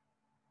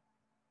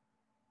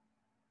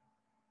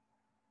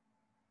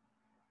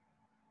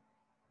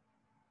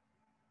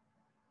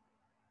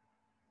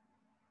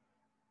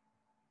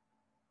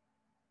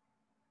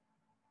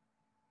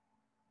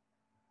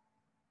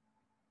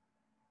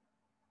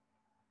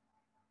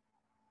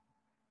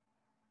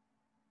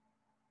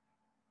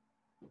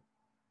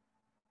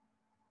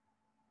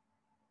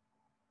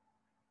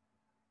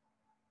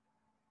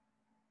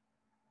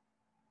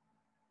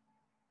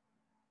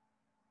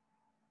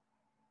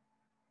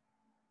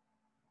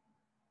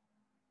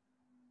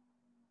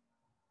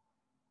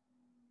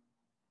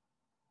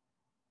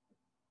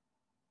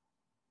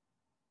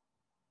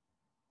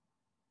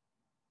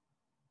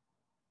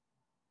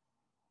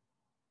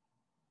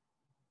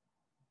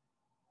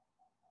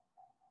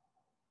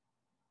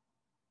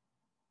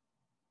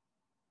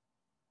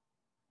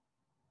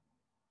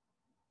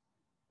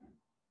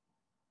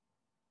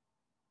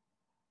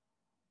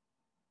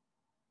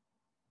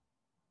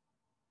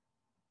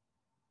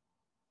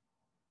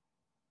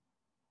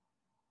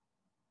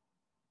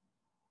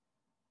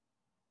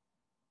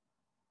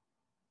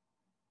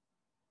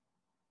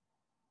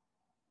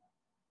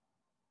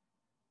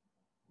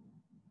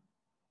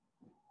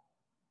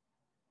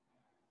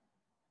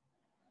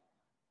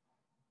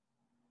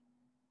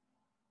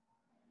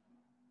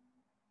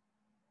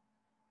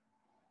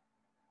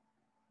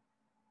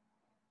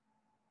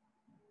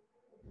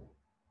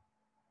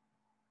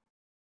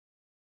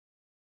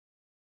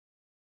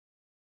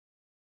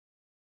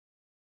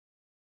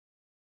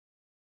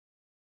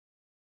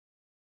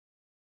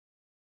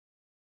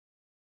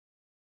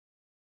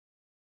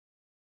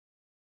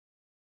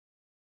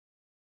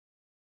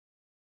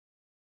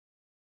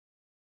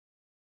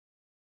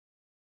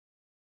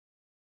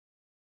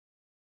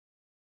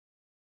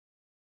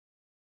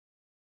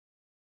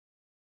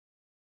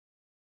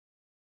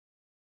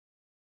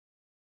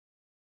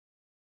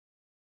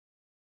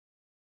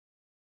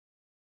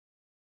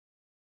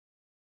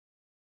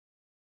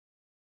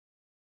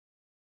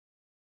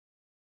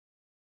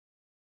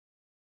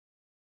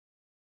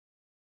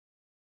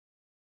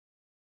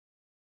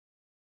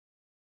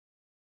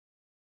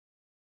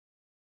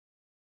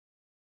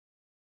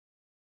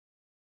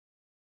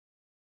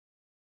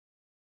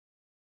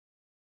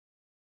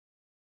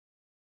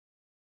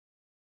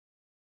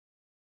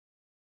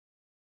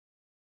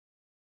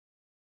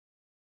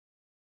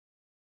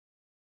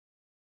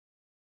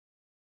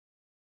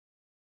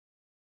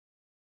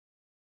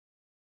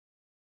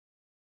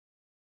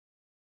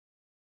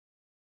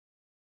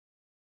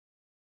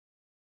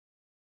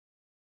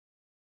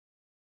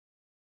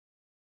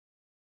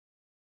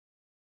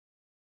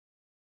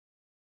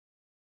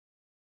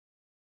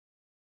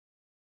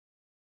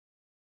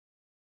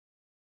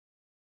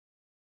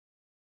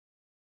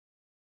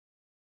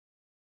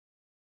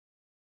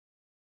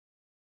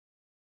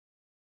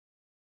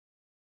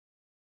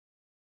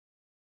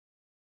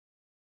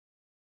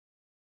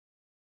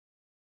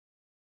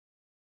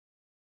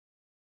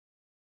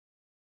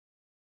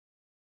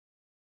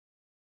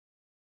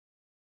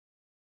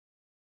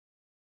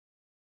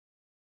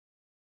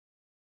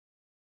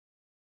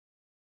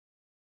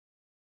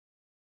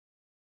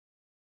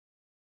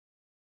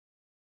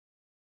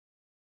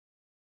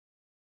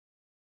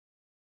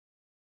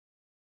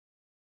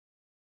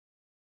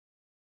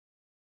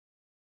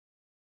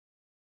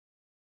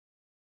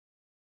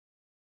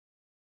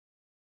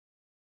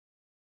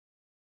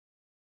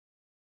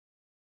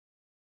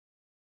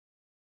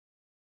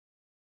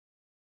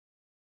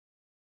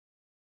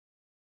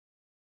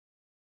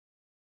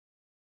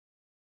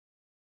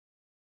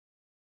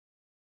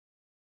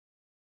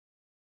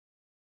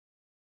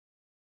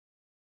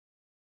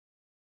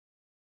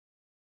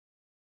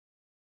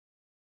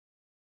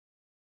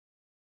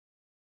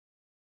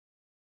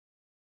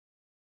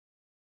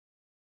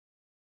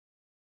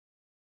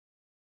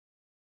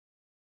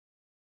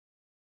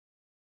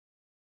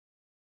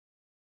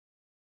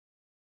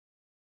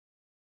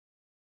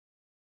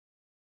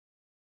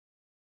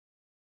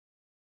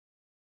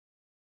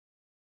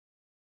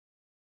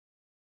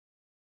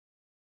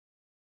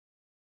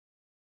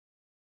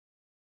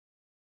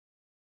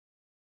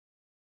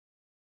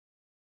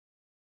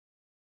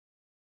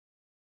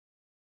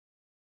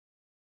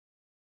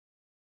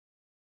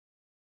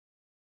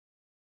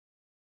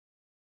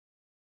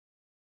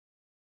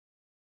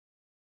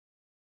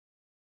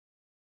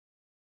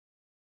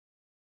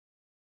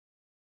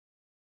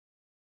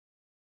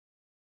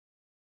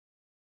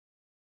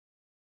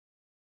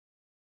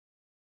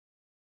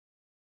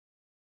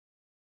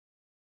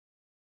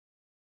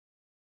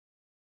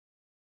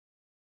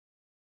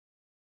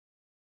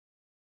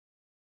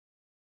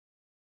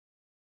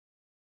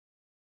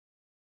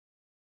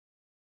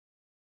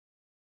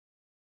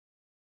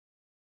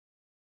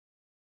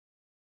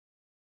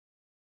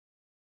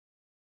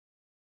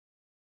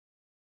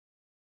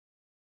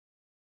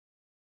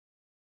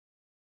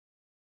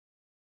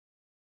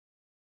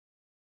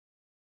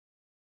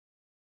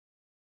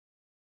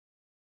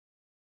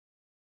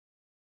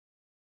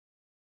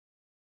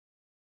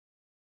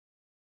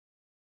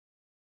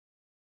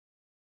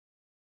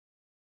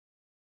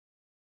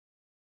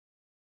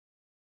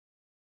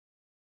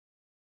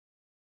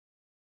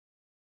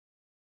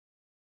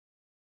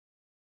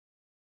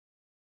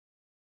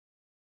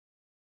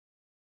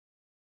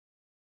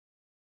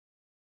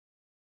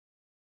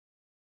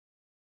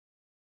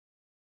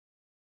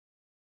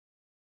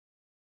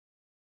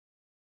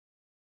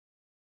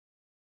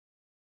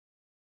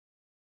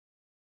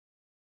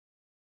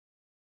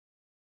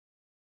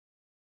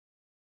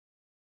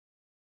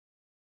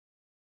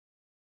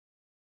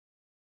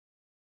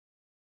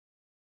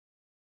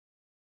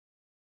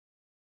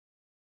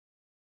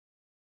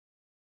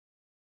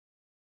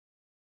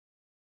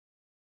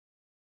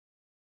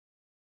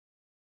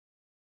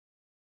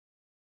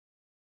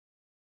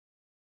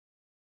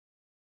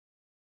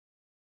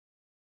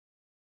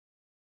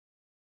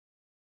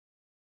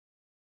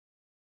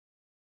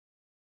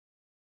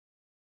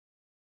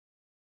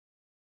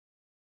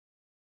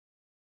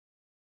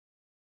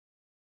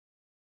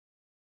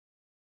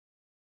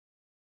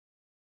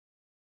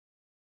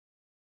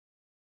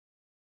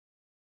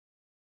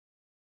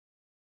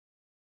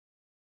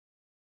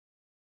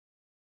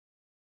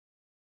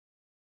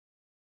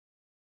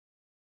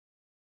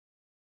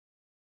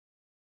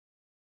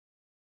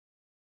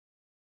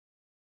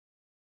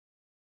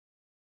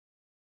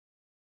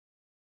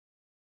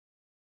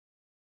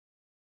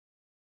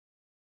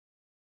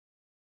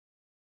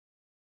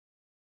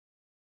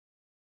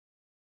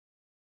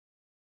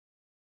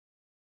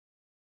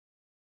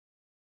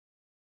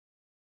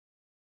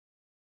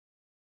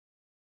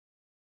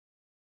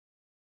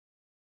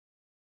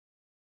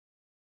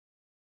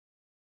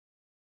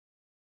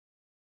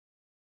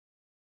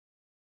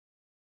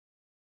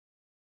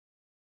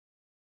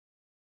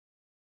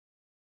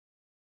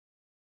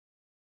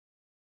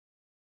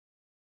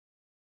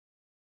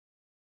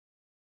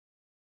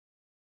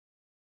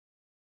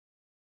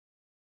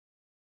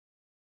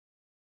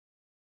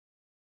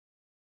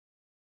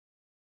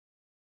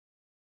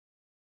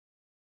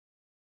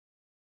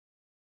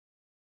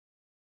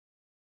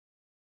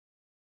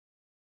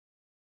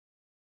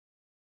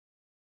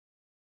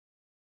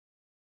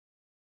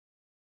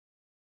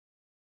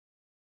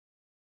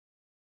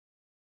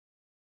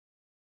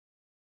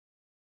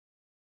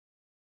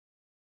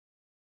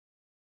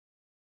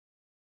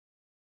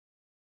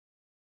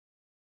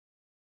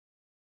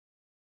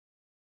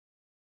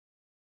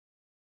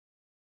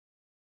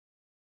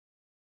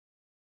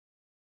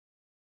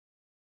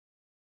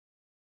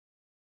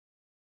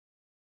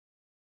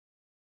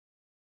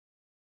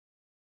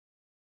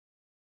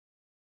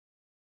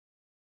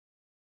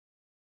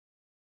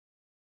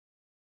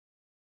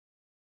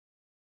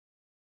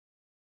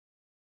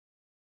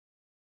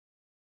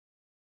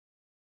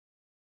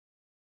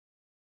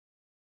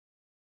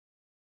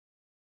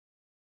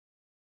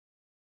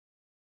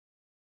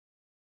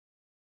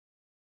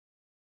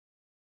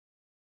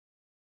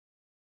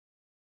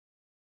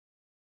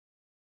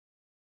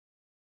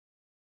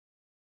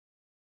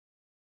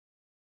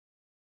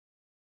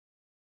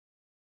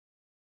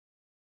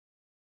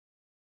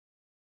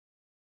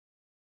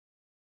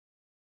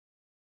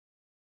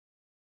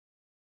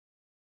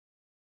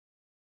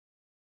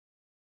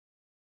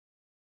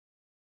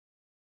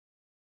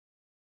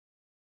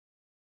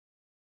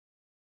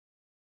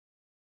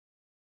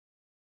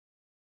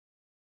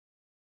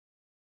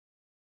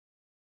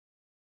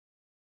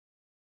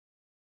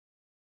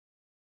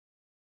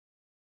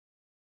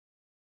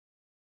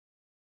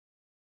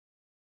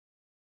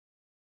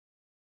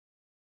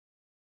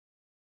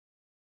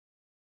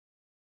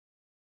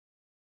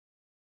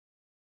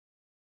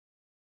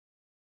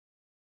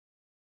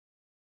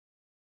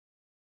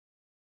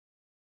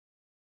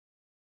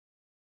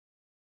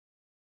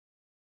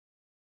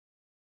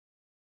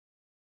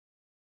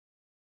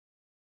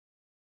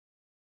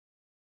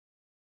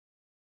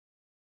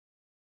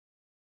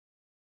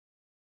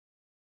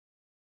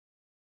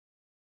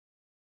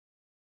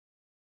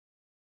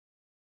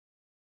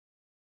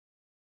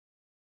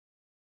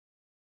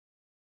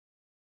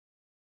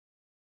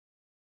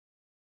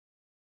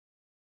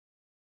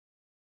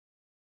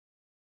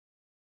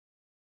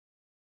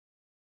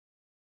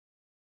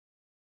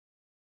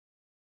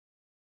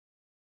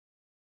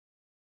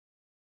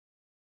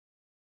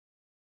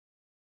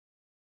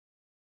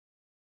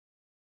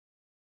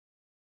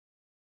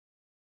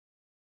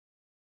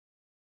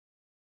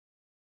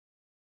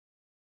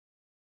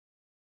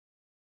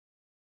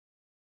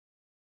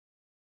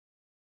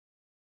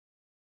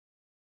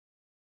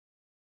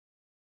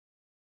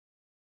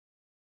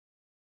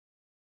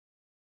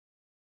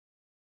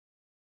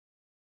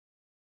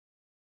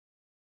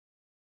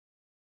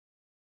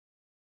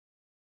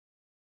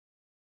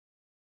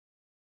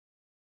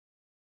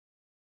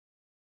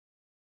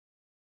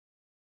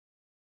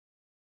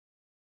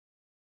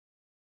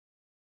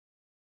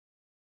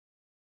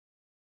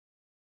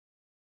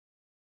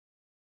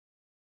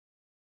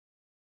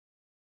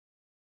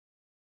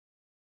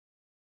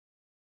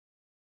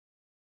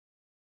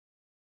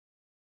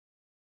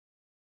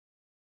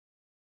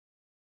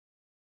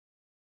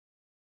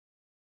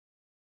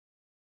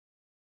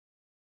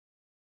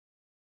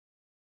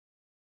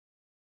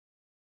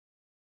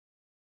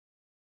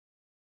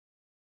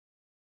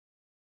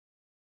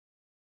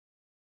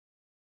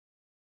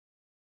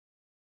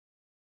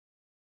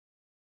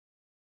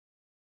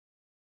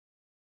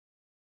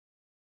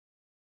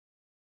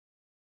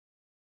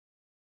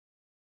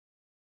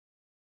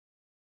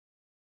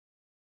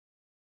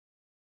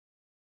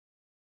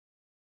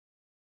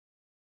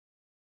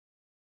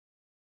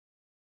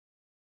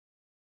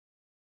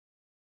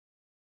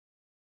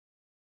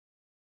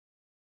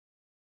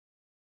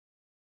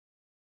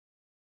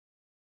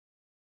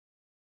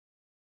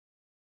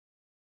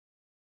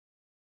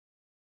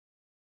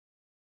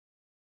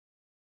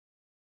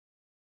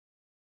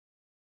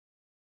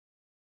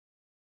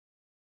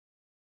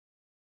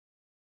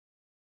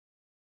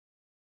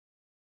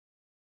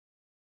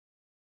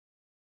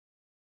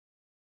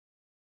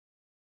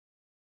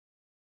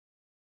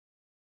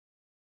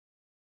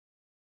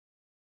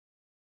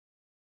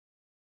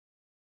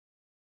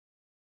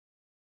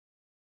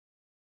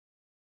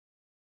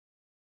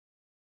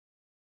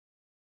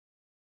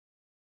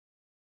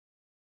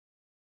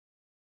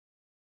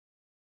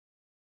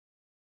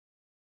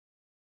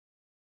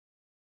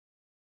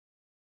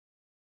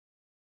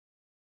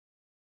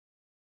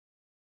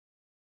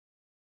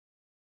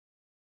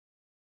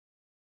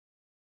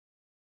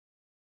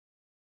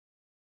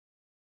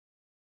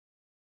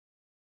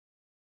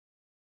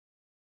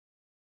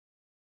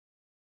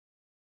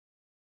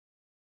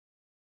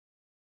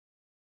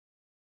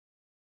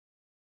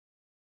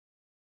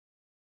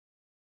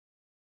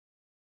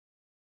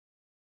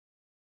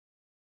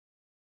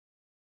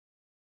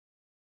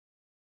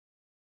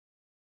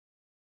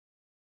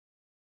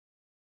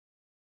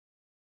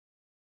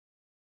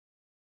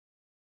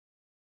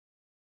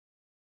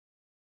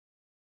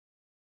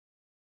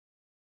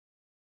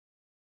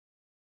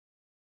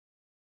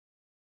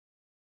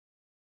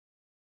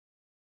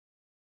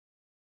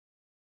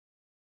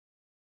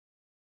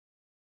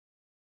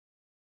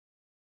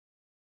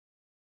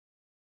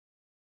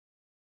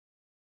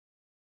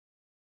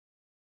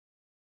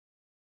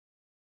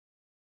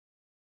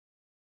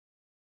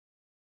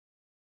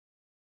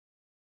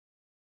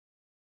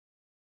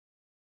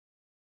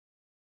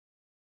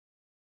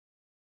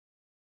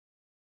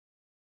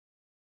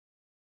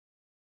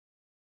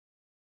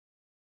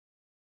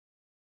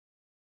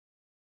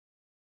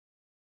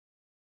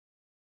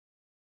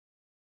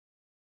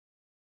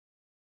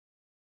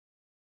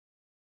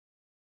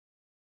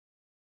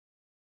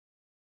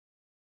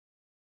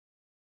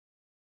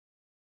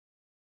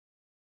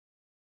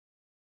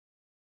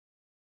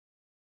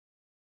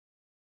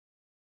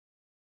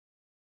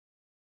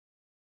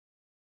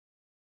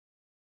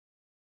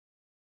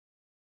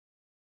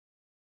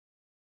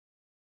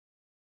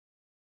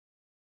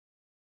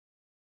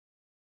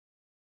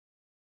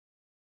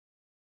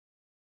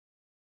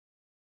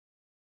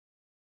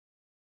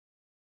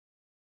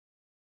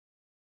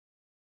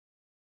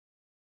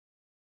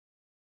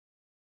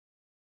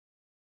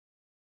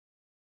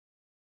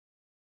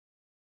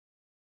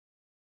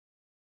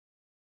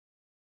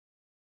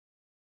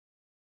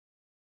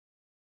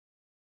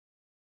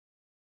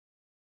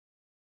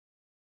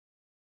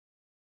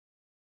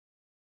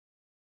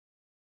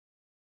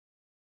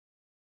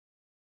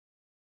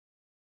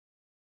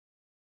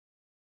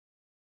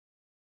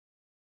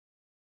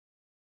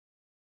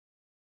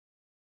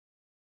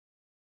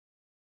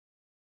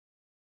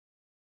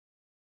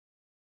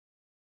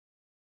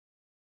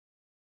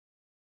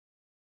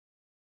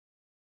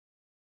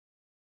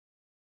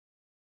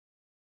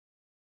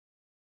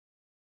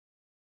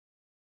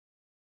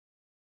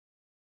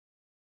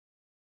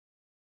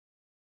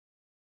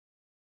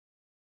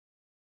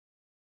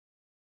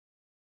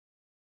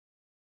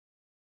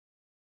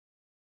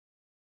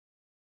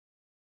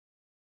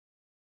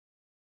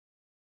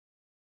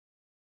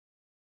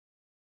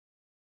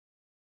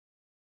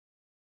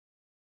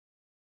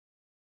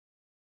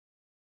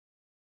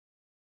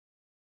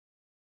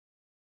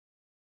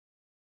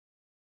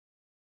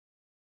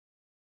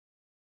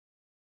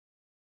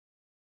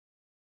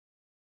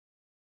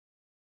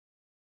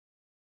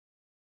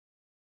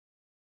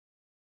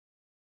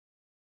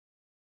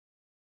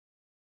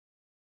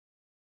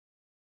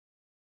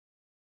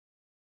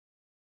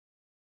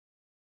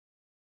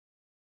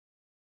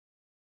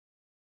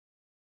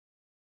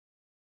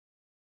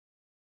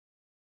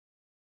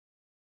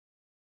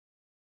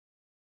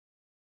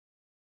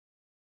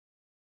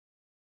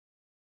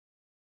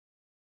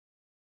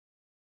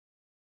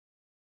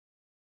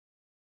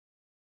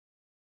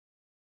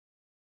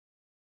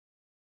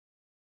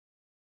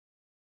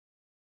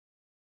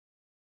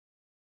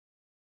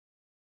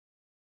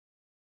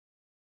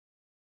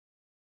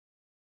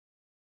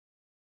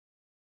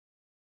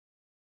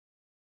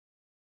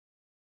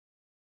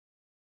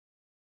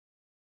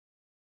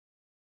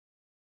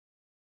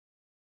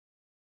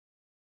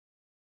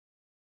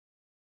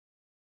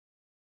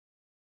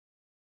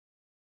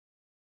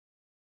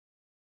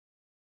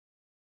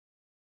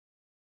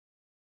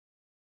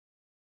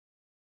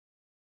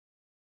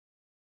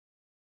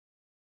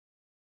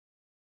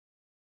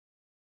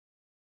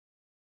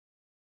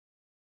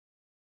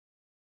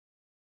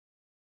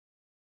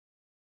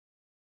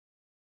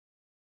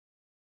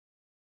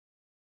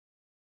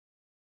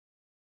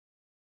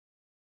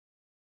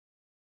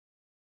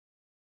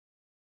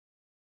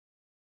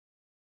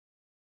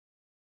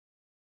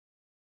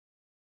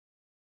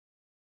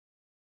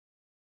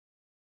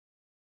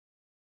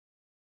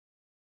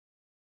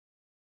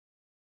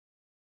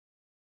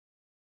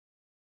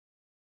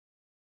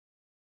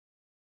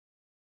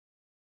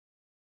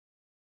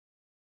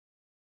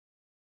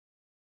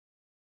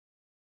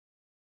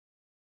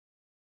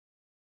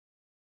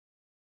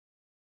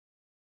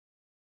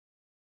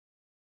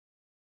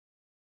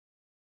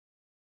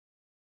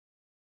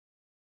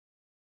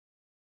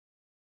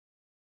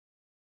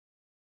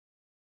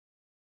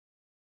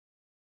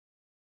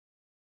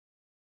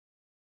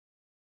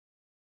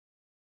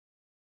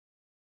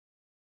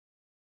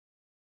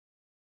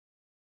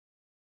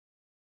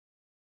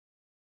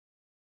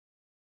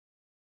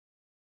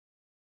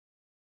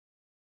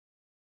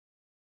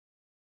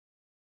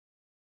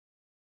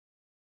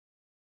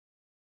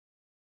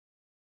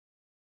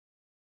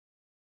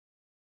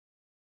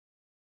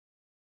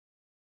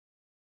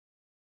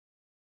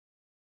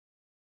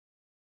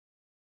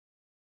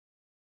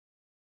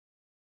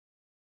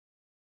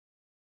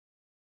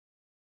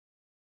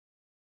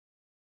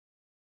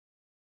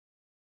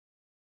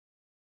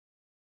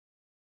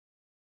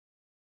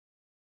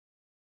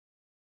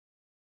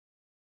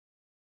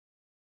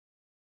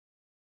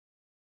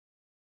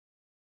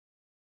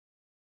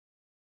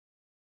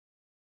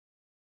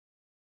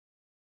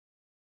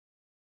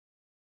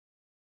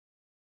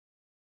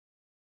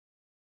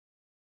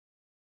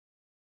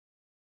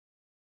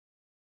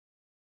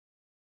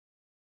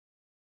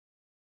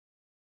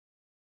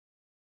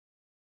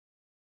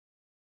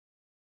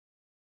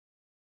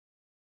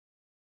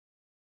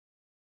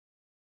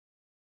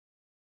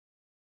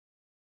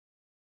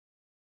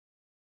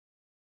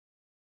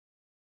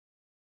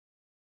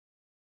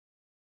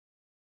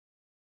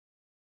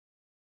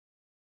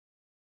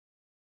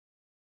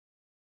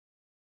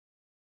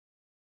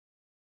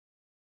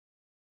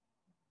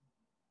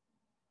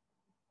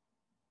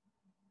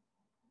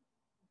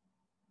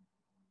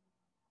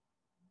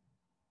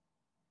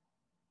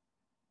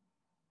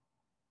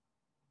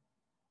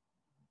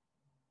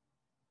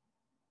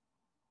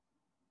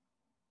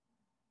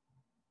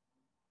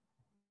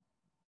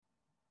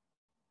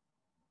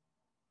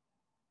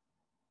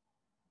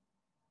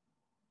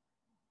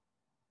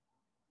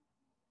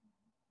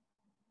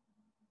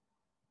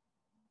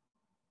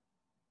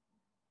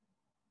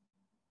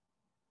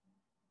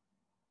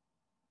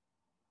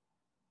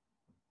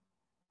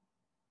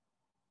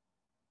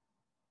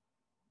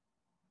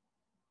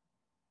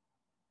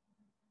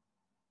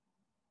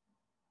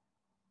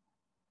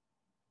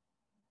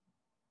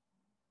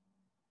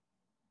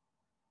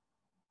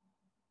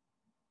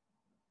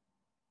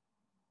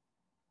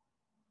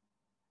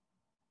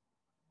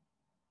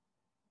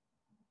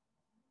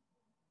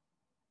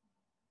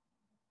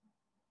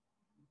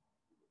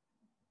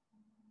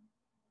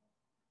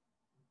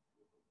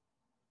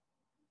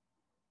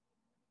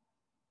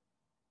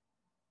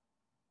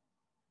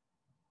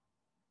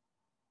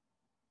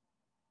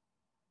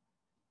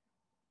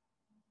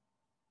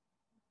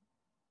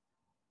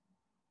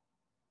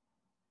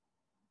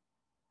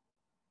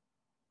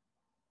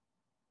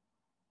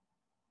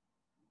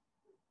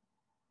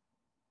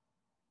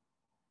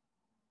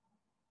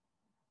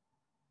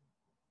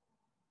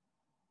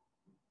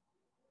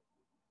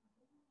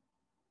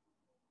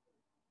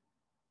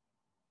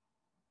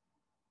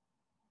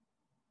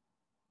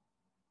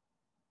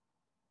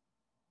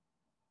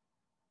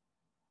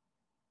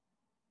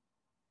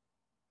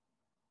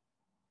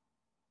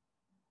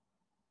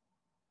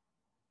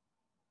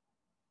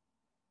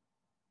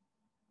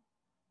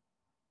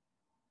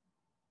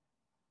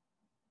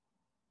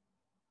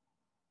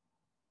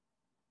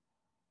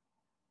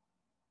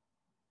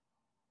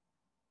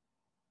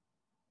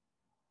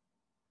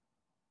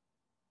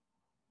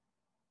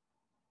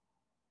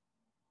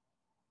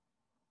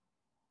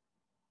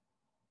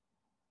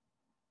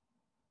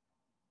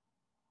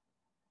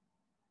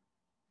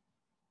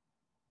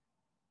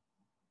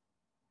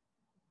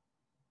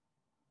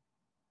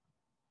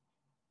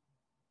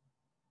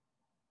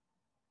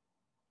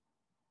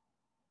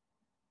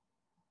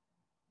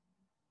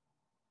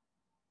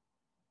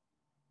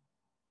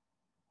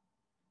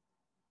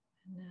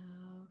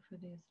 for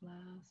these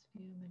last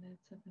few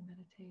minutes of the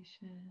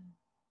meditation,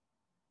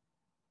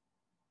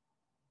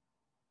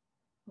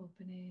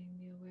 opening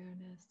the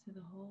awareness to the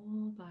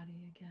whole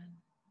body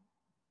again.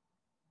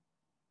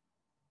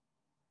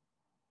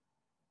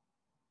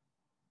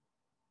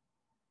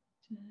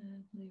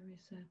 Gently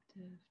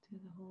receptive to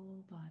the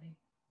whole body.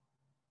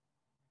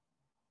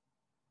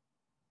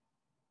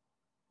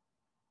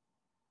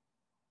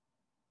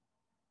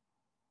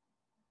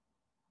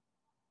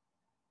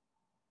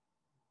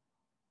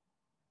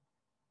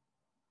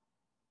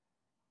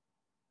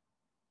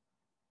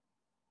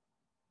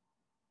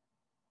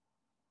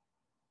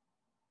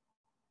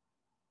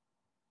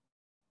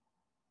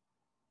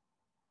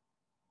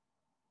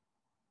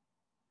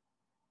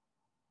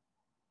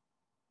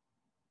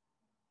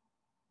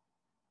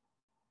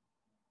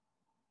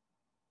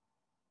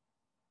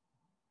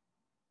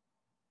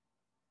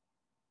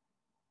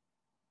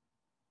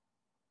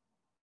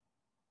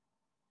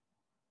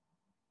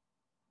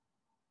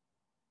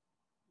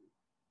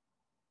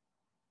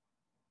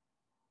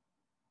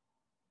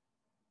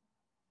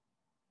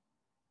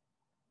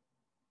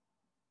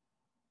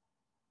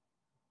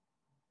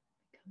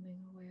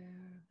 Becoming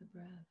aware of the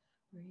breath,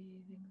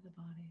 breathing the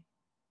body.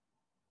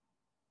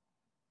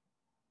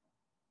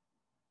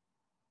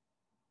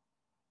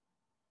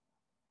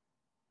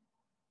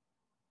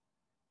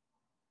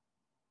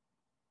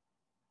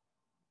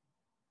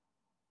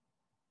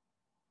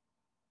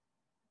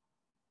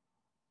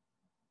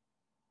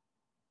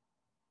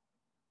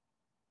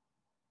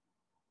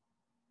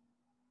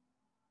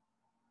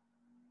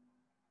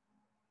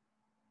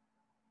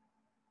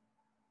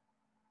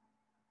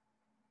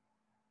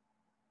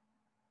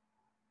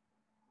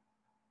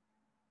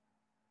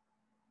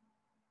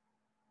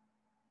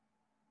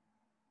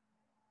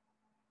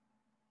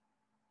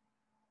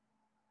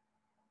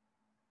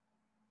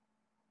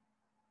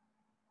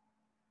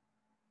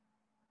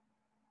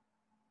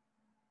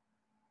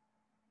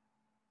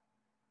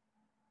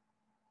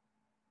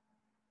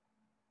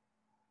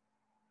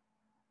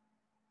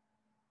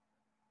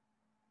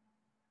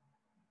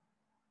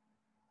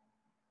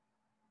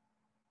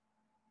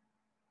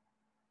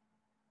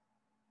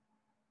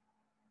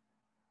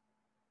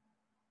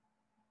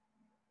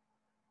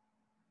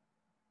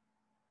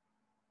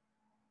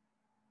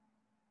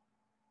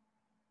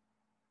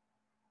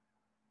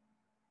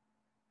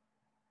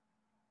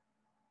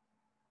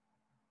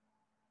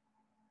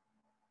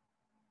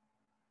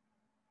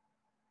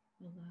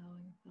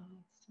 Allowing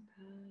thoughts to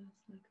pass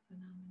like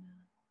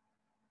phenomena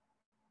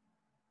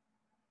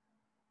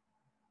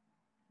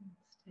and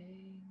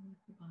staying with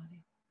the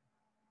body.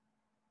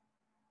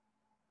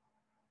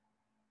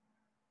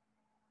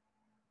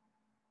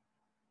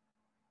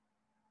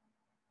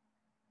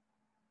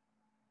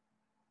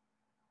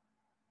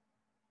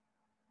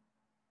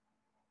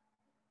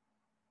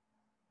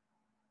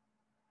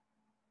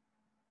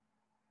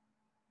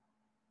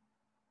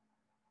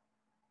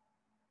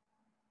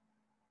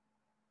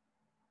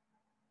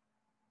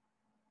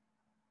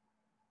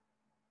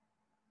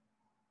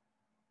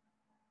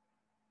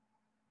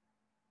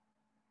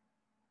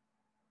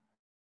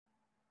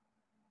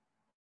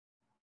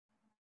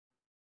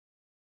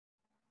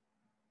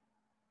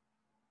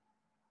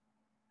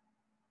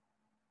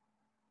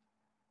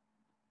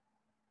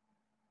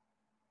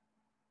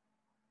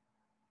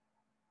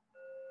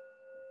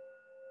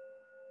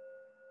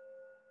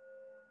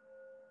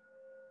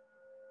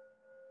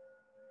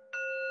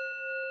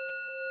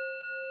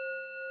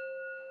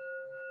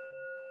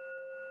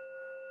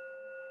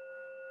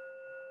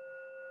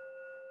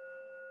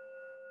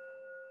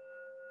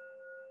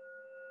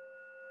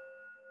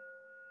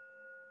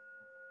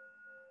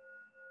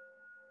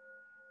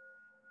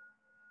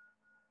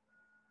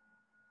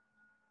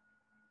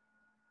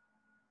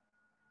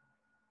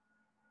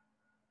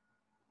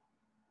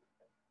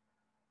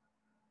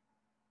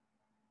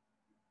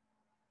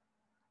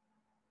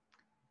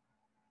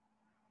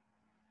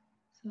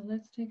 So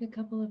let's take a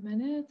couple of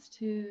minutes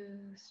to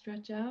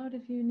stretch out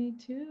if you need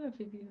to, or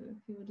if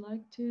you would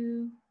like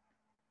to.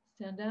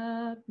 Stand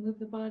up, move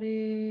the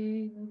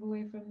body, move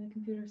away from the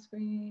computer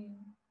screen.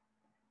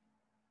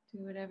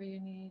 Do whatever you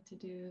need to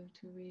do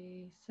to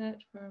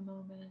reset for a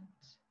moment.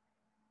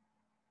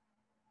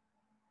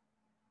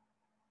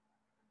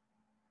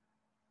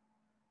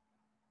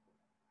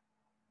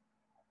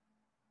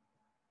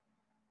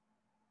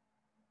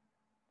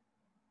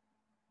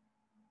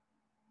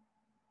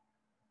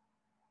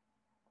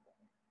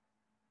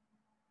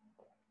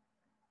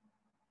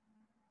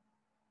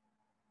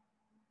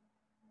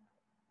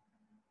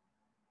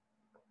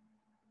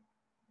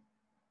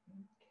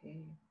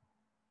 Okay.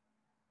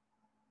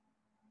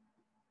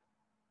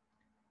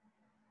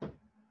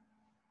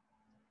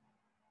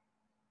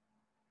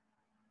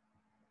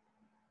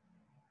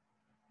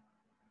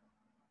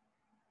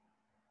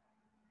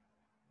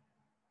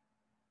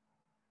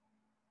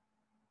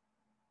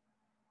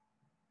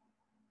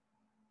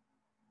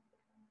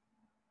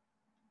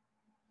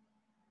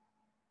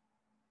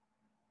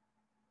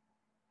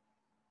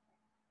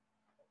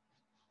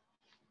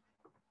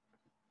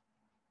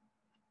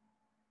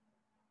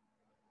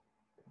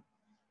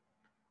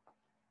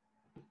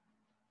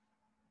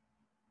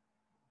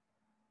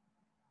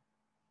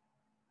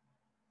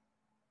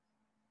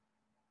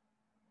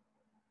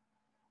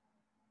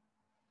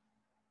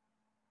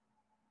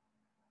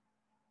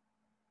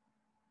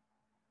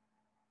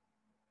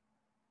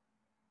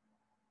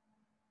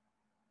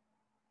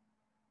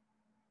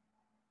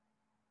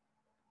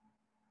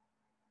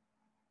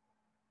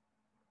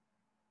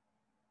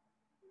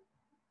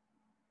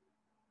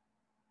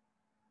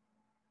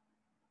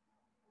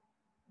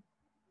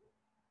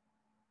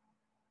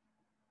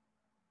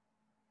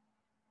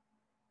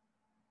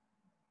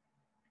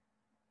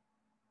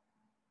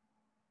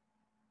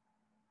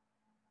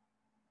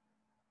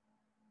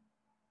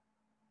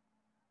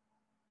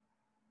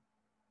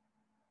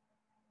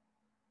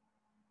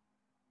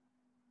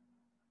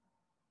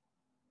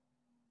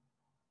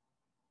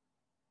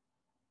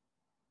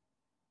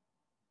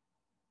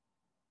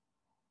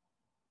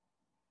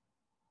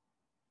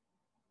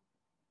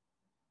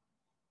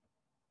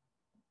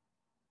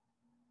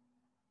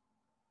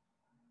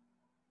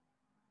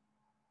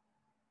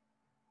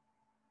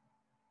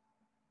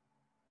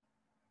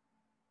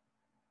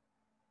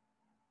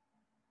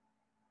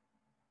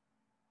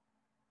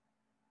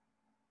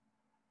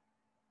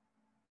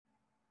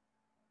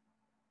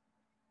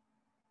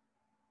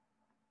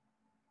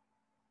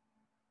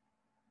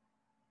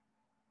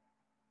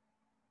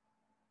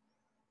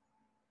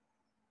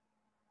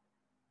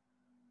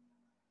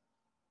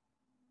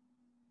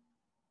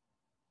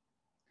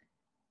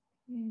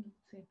 Let's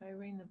see if I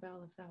ring the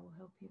bell, if that will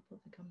help people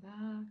to come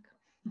back.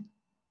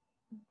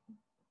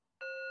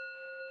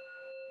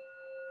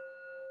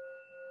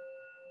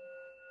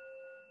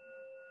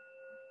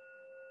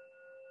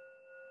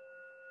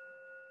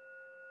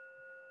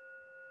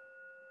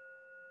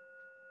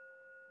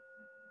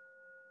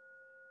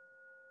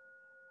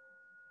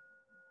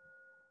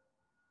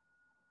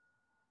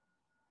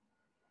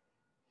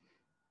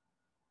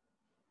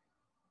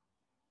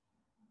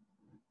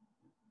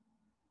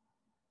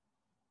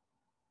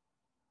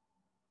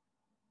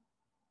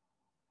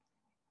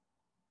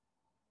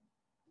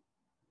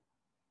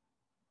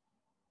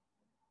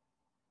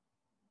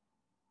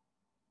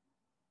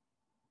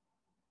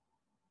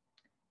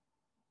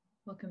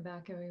 Welcome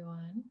back,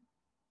 everyone.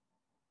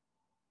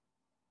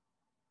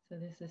 So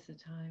this is the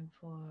time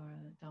for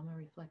Dhamma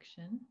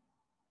reflection.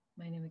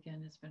 My name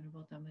again is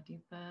Venerable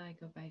Dhammadipa. I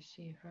go by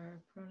she,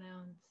 her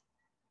pronouns.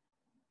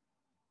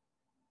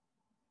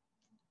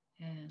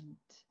 And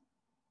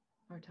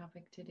our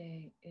topic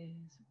today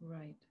is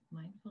right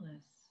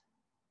mindfulness,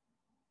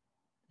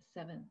 the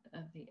seventh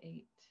of the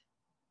 8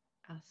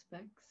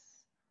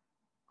 aspects,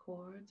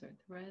 cords or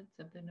threads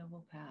of the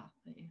Noble Path,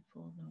 the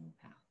Eightfold Noble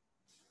Path.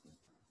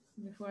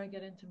 Before I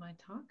get into my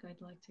talk,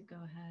 I'd like to go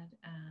ahead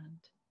and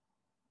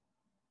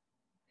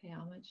pay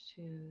homage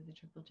to the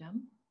Triple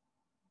Gem.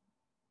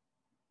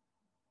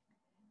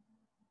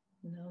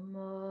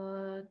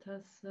 Namo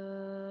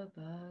tassa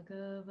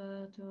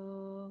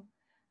bhagavato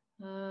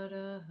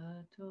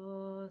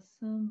arahato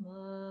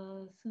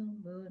sama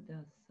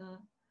sambuddhassa.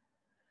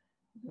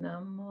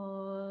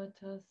 Namo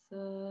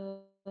tassa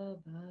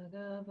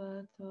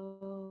bhagavato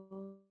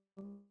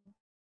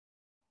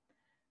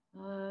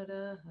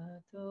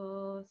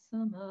arahato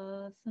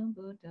sama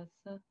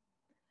sambuddhassa.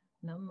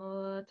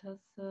 Namo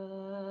tassa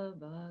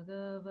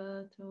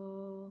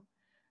bhagavato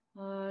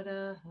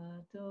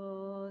arahato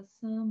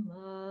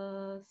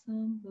sama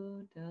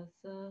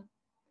sambuddhassa.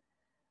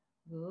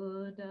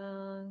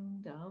 Buddhang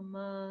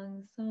dhammang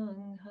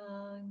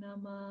sanghang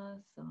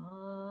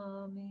namasami.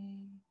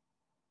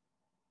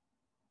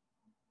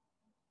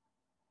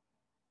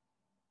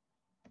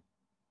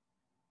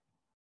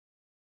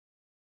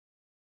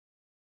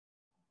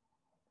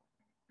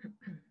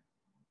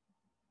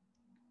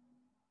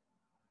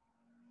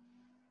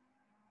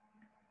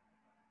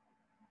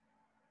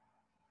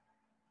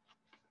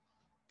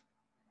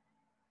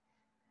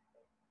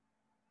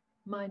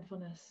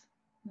 Mindfulness.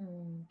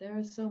 There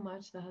is so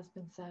much that has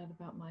been said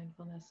about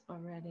mindfulness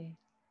already.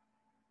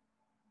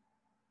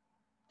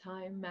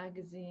 Time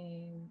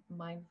Magazine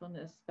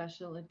Mindfulness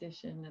Special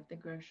Edition at the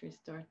grocery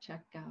store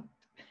checkout.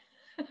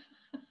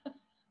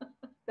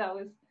 That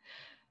was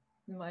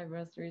my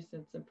most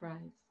recent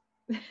surprise.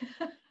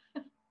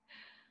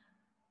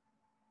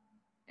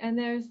 And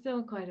there's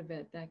still quite a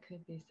bit that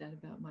could be said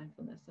about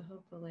mindfulness. So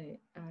hopefully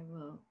I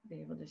will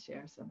be able to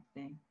share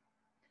something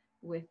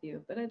with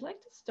you. But I'd like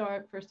to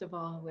start, first of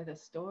all, with a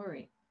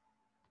story.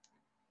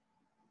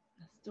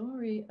 A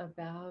story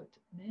about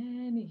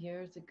many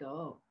years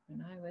ago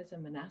when I was a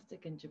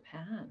monastic in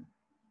Japan.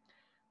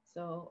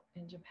 So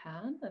in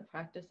Japan, the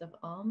practice of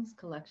alms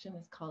collection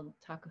is called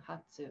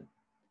takuhatsu.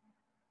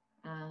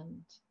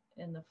 And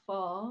in the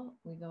fall,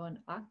 we go on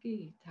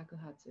Aki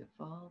Takuhatsu.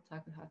 Fall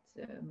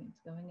Takuhatsu means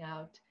going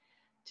out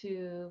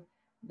to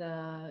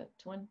the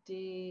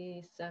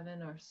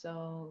 27 or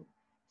so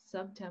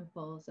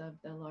sub-temples of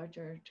the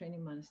larger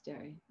training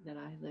monastery that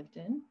I lived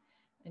in,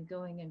 and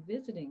going and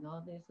visiting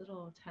all these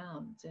little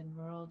towns in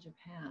rural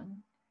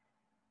Japan,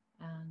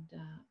 and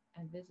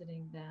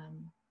visiting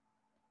them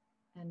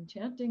and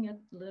chanting at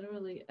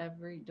literally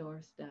every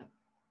doorstep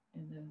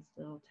in those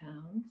little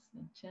towns,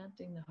 and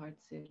chanting the Heart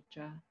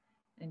Sutra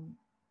and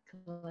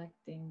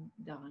collecting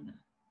dana.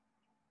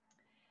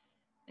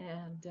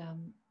 And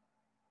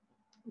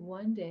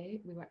one day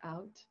we were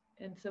out,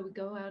 and so we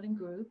go out in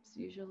groups,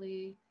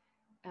 usually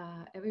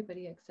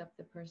everybody except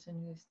the person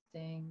who's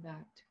staying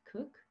back to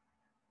cook,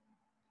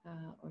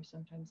 or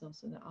sometimes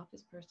also the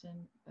office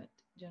person, but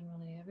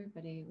generally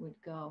everybody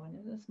would go, and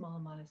it's a small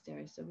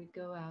monastery, so we'd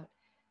go out,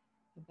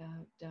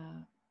 about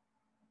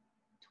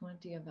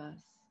 20 of us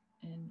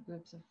in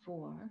groups of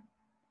 4.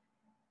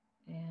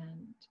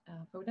 And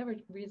for whatever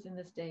reason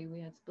this day we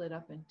had split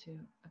up into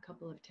a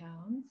couple of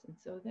towns, and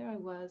so there I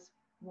was,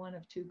 one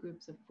of 2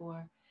 groups of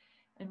 4,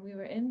 and we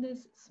were in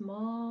this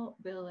small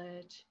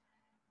village.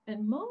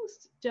 And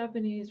most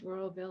Japanese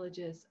rural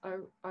villages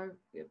are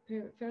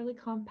fairly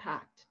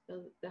compact.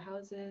 The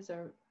houses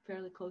are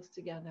fairly close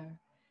together,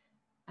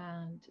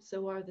 and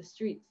so are the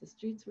streets. The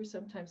streets were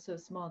sometimes so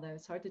small that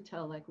it's hard to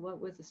tell, like,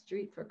 what was a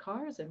street for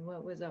cars and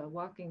what was a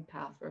walking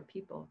path for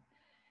people.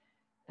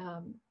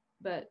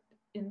 But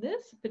in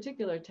this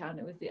particular town,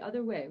 it was the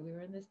other way. We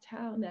were in this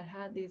town that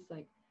had these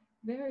like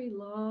very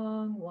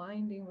long,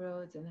 winding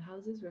roads, and the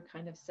houses were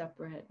kind of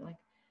separate, like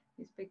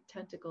these big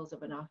tentacles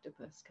of an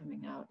octopus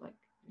coming out, like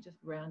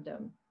just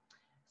random,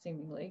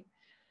 seemingly,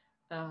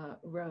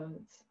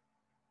 roads.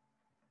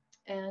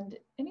 And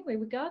anyway,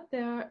 we got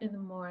there in the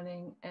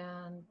morning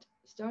and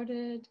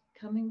started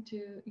coming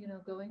to,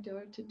 going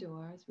door to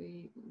door as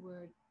we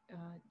were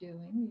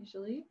doing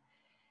usually.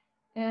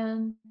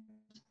 And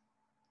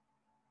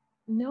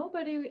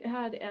nobody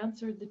had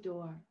answered the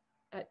door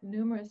at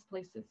numerous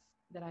places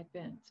that I'd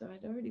been. So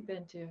I'd already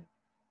been to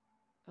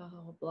a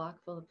whole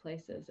block full of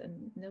places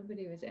and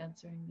nobody was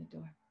answering the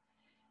door.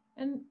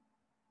 And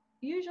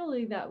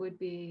usually that would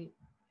be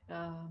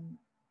kind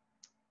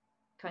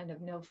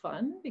of no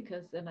fun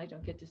because then I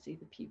don't get to see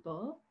the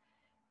people.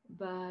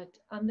 But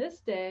on this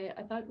day,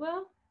 I thought,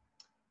 well,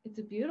 it's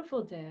a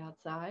beautiful day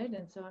outside.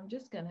 And so I'm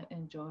just going to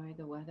enjoy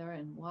the weather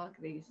and walk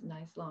these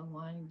nice, long,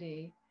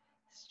 windy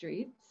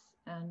streets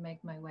and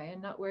make my way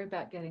and not worry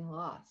about getting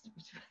lost,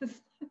 which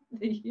was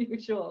the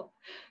usual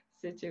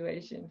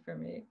situation for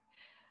me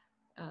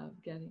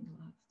of getting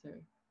lost or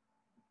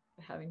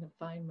having to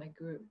find my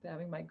group,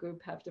 having my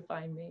group have to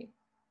find me.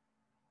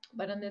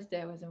 But on this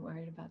day, I wasn't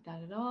worried about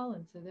that at all.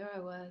 And so there I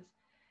was.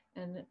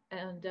 And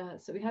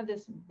so we have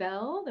this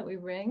bell that we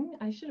ring.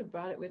 I should have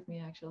brought it with me,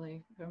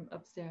 actually, from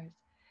upstairs.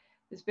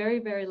 This very,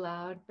 very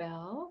loud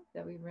bell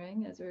that we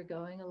ring as we're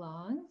going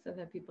along so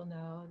that people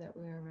know that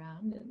we're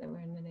around, that we're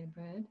in the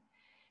neighborhood.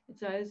 And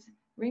so I was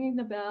ringing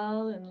the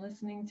bell and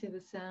listening to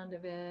the sound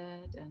of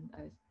it. And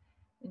I was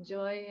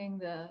enjoying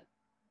the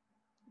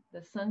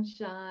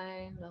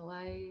sunshine, the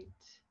light.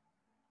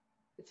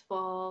 It's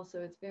fall, so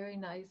it's very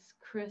nice,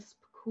 crisp,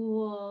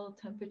 cool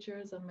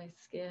temperatures on my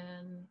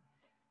skin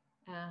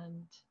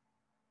and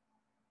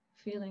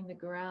feeling the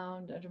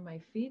ground under my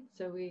feet.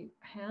 So we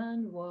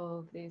hand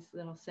wove these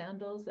little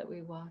sandals that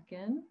we walk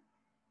in,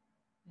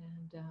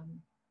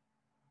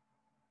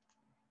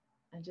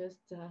 and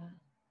just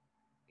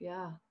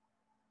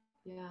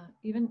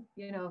even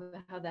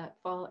how that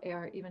fall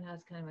air even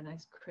has kind of a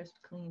nice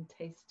crisp, clean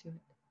taste to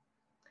it.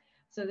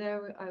 So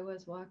there I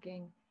was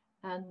walking,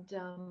 and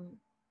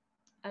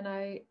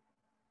I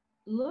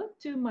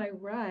looked to my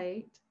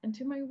right, and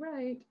to my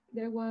right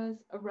there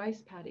was a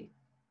rice paddy.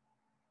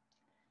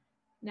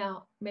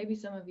 Now, maybe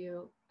some of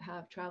you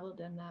have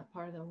traveled in that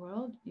part of the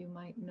world. You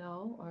might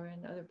know, or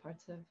in other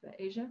parts of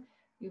Asia,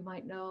 you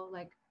might know,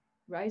 like,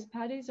 rice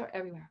paddies are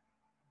everywhere.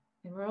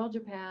 In rural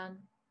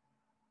Japan,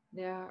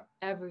 they're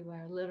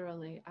everywhere,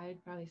 literally. I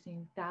had probably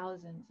seen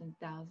thousands and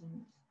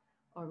thousands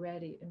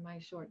already in my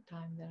short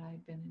time that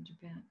I'd been in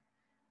Japan.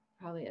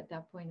 Probably at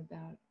that point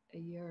about a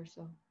year or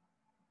so.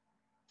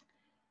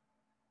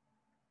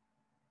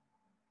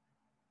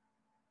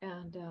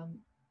 And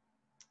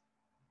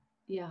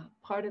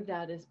part of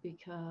that is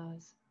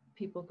because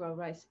people grow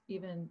rice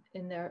even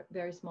in their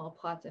very small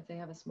plots. If they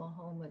have a small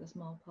home with a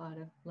small plot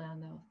of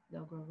land,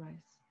 they'll grow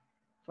rice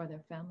for their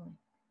family.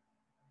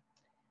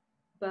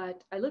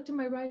 But I looked to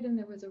my right and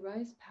there was a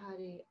rice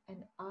paddy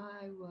and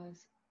I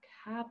was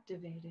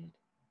captivated.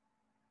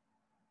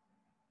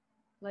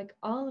 Like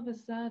all of a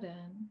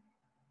sudden,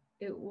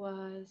 it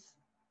was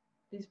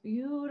these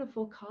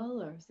beautiful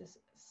colors, this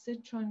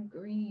citron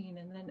green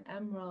and then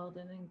emerald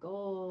and then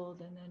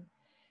gold and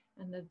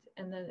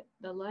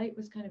the light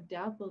was kind of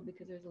dappled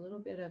because there's a little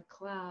bit of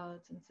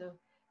clouds, and so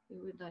it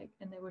would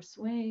and they were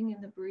swaying in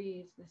the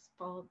breeze, this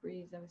fall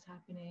breeze that was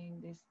happening,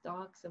 these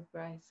stalks of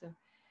rice. So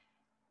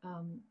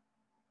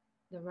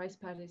the rice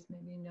paddies,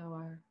 maybe you know,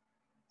 are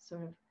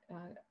sort of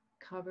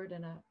covered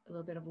in a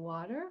little bit of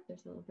water.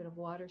 There's a little bit of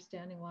water,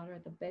 standing water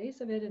at the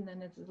base of it, and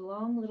then it's a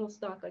long little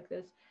stalk like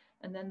this,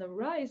 and then the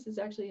rice is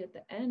actually at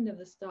the end of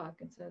the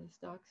stalk, and so the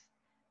stalks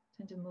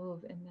tend to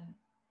move in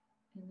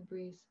the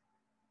breeze.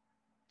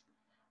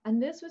 And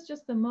this was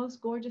just the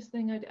most gorgeous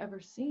thing I'd ever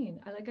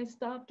seen. I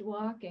stopped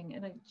walking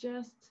and I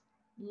just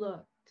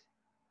looked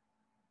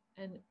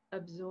and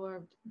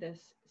absorbed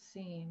this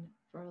scene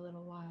for a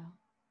little while.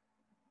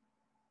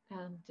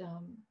 And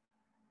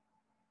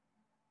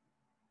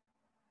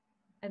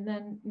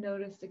then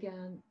noticed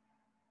again,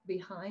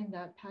 behind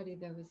that paddy,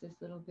 there was this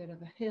little bit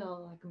of a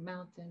hill, like a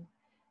mountain,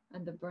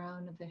 and the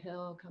brown of the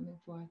hill coming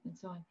forth and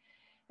so on.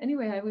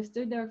 Anyway, I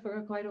stood there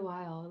for quite a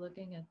while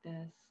looking at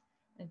this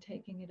and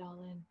taking it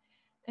all in.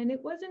 And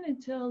it wasn't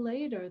until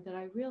later that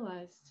I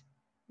realized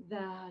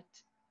that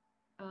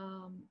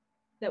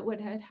that what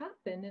had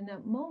happened in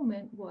that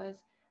moment was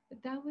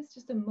that was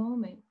just a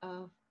moment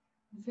of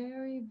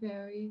very,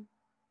 very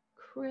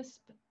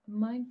crisp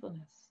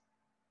mindfulness.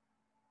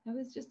 That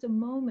was just a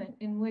moment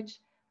in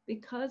which,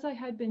 because I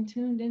had been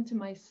tuned into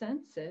my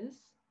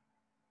senses,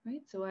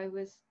 right? So I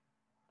was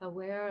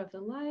aware of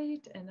the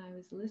light and I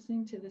was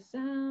listening to the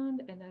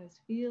sound and I was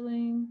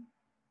feeling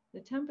the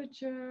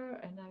temperature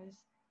and I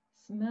was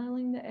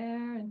smelling the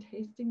air and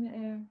tasting the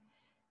air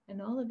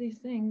and all of these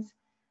things,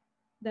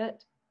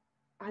 that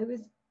I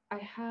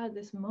had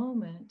this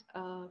moment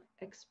of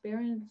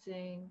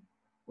experiencing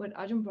what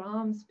Ajahn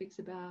Brahm speaks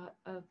about,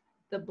 of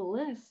the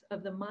bliss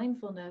of the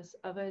mindfulness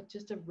of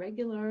just a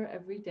regular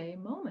everyday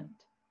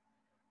moment.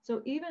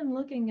 So even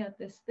looking at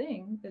this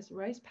thing, this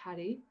rice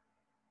paddy,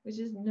 which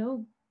is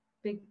no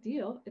big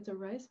deal, it's a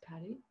rice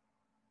paddy,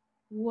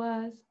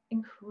 was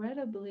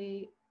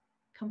incredibly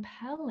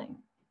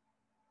compelling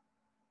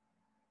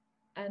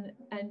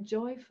and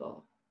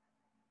joyful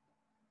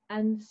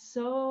and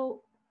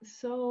so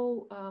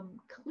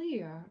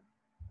clear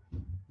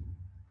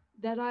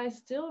that I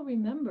still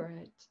remember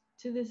it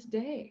to this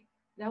day.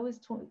 That was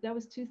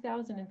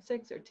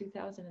 2006 or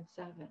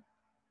 2007.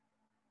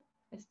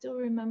 I still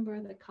remember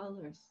the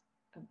colors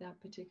of that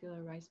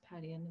particular rice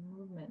paddy and the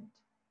movement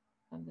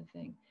of the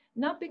thing.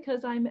 Not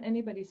because I'm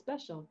anybody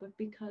special, but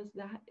because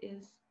that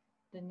is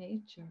the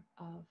nature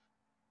of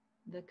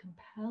the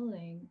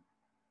compelling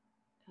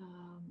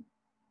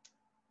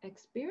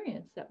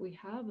experience that we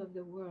have of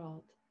the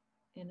world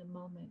in a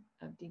moment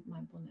of deep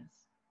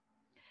mindfulness.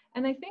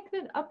 And I think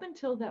that up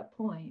until that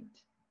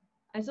point,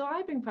 so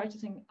I've been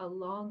practicing a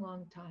long,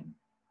 long time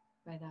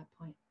by that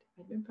point.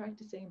 I'd been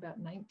practicing about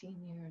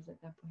 19 years at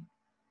that point.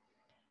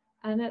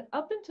 And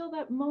up until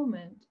that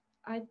moment,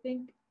 I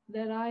think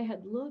that I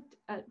had looked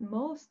at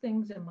most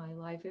things in my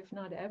life, if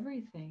not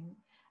everything,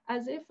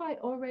 as if I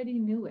already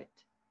knew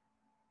it.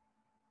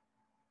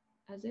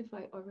 As if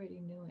I already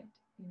knew it,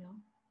 you know?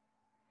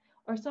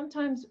 Or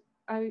sometimes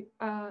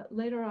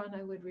later on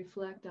I would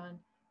reflect on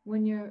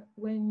when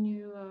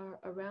you are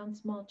around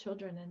small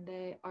children and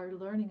they are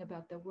learning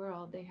about the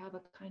world, they have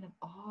a kind of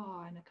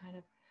awe and a kind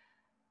of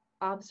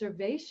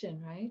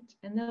observation, right?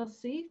 And they'll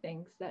see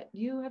things that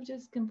you have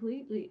just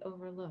completely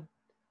overlooked.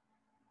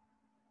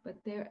 But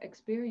they're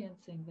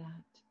experiencing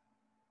that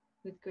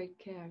with great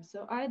care.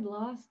 So I'd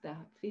lost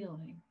that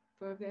feeling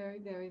for a very,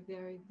 very,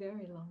 very,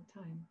 very long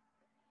time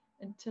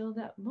until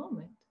that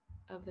moment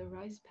of the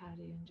rice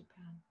paddy in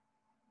Japan.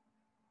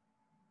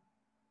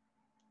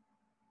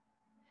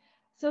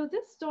 So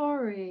this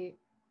story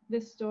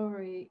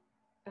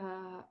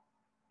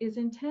is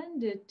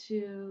intended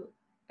to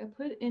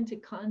put into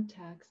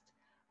context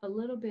a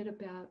little bit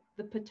about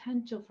the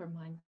potential for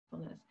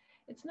mindfulness.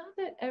 It's not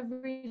that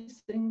every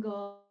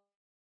single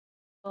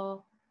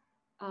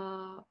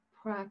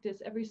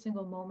practice, every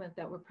single moment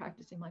that we're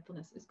practicing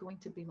mindfulness is going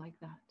to be like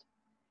that.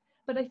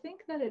 But I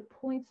think that it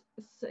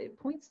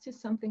points to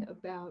something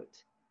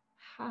about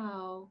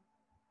how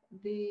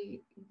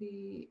the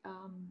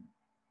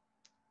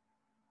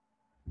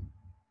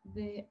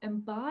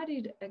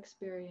embodied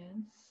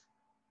experience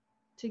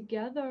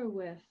together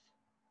with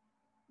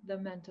the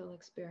mental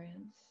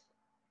experience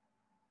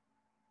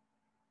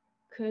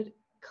could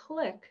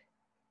click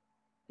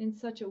in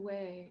such a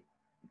way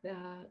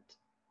that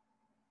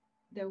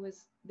there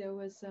was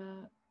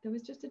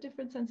just a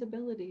different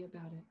sensibility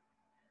about it.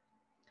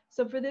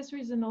 So for this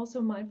reason,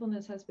 also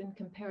mindfulness has been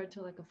compared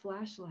to like a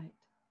flashlight.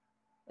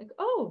 Like,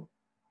 oh,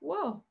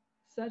 whoa,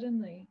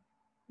 suddenly,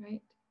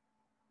 right?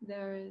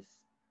 There is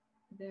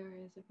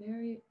a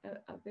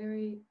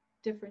very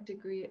different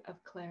degree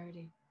of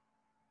clarity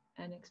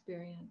and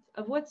experience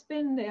of what's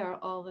been there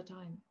all the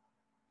time.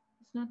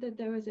 It's not that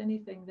there was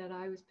anything that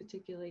I was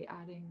particularly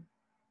adding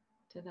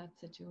to that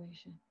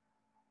situation.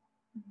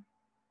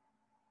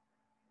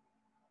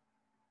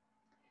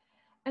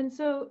 And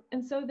so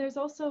there's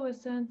also a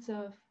sense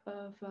of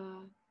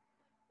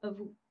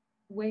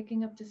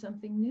waking up to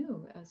something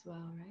new as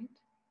well, right?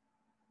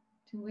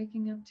 To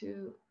waking up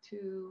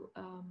to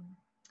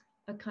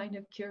a kind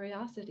of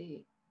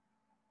curiosity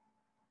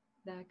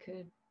that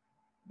could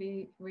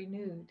be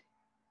renewed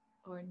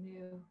or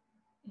new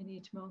in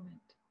each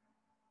moment.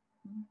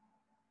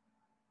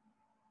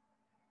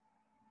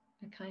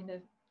 A kind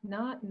of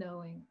not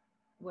knowing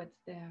what's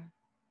there,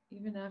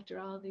 even after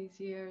all these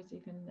years,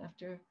 even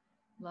after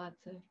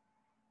lots of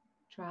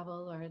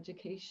travel or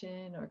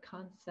education or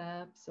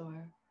concepts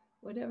or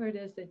whatever it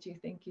is that you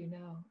think you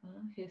know,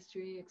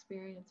 history,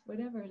 experience,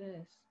 whatever it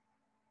is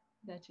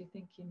that you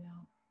think you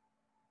know.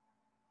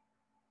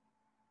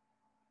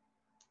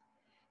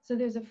 So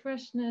there's a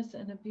freshness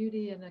and a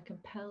beauty and a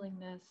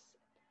compellingness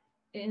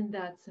in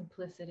that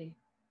simplicity.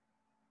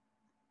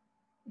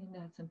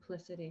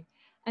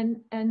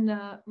 And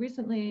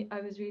recently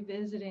I was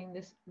revisiting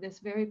this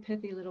very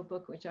pithy little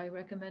book, which I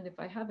recommend if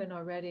I haven't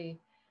already.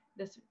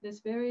 This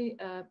very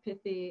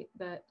pithy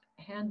but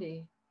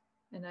handy,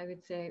 and I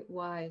would say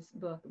wise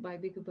book by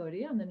Bhikkhu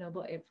Bodhi on the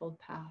Noble Eightfold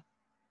Path.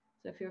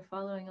 So if you're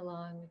following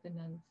along with the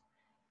nuns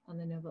on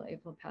the Noble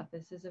Eightfold Path,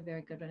 this is a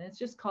very good one. It's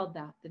just called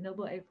that, The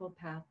Noble Eightfold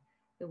Path,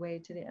 The Way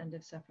to the End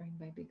of Suffering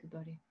by Bhikkhu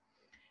Bodhi.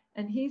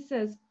 And he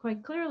says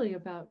quite clearly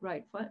about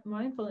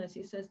mindfulness,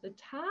 he says the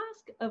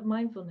task of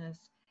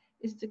mindfulness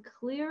is to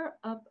clear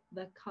up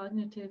the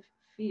cognitive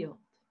field,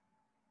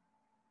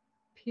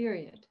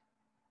 period.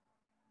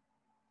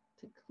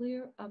 To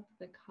clear up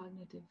the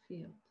cognitive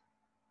field.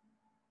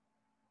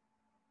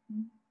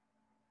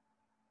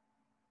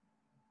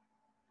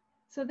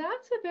 So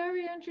that's a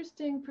very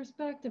interesting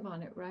perspective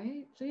on it,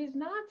 right? So he's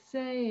not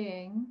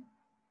saying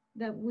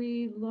that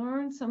we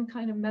learn some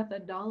kind of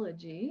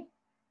methodology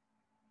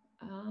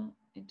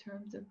in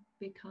terms of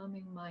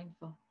becoming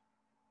mindful.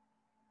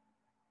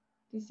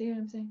 Do you see what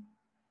I'm saying?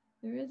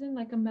 There isn't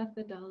like a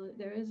methodology,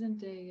 there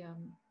isn't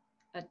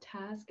a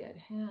task at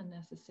hand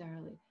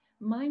necessarily.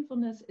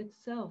 Mindfulness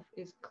itself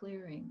is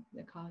clearing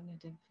the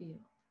cognitive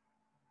field.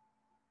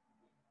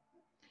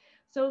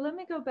 So let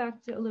me go back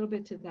a little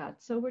bit to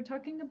that. So we're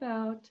talking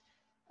about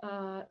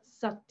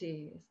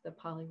sati is the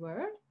Pali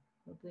word.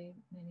 Probably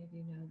many of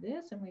you know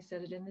this, and we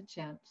said it in the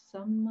chant,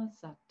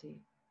 Sammasati,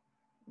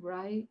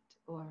 right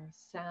or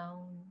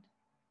sound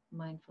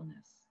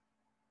mindfulness.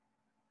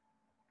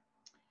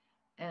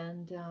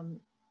 And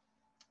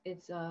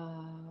it's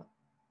a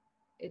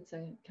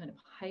kind of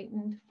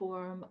heightened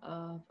form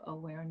of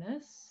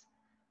awareness,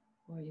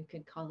 or you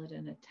could call it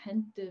an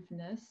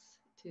attentiveness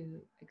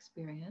to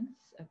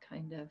experience, a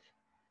kind of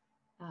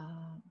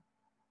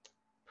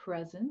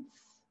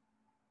presence,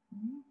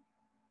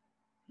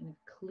 kind of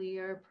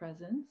clear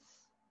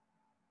presence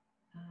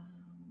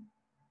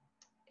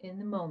in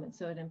the moment.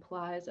 So it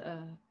implies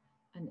an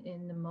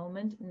in the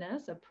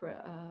momentness, a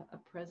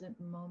present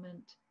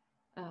moment,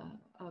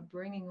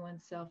 bringing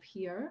oneself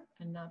here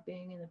and not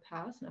being in the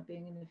past, not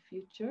being in the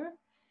future.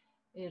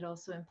 It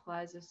also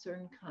implies a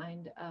certain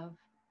kind of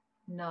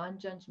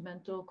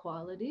non-judgmental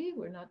quality.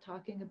 We're not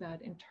talking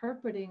about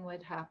interpreting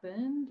what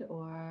happened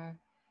or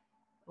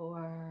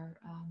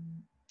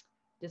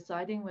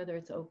deciding whether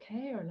it's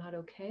okay or not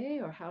okay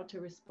or how to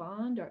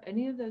respond or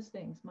any of those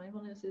things.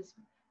 Mindfulness is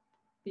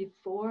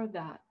before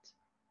that.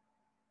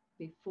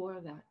 Before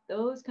that,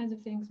 those kinds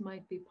of things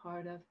might be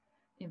part of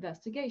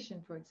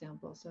investigation, for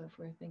example. So if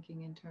we're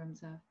thinking in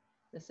terms of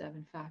the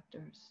 7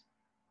 factors,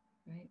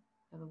 right,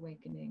 of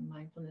awakening,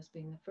 mindfulness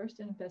being the first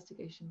and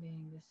investigation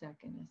being the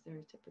second, as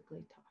they're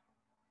typically taught.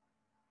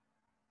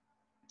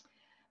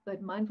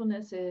 But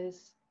mindfulness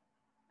is,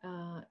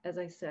 as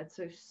I said,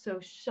 so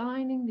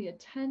shining the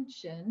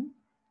attention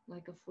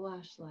like a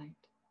flashlight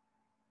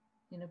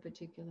in a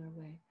particular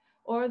way.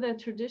 Or the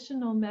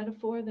traditional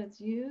metaphor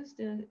that's used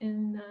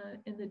in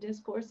the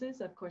discourses.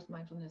 Of course,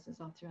 mindfulness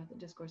is all throughout the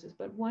discourses,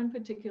 but one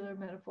particular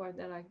metaphor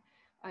that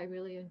I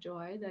really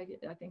enjoy, that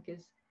I think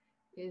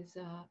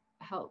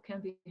can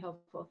be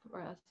helpful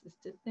for us, is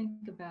to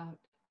think about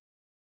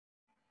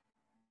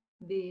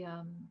the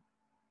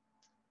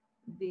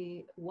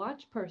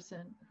watch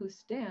person who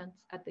stands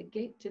at the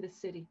gate to the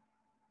city,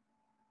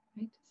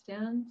 right?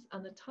 Stands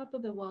on the top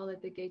of the wall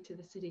at the gate to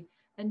the city,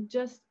 and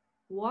just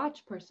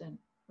watch person,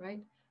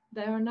 right?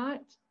 They are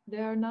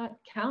not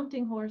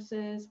counting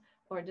horses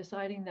or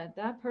deciding that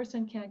that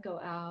person can't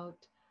go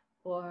out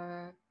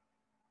or,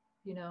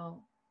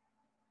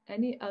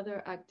 any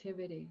other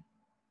activity.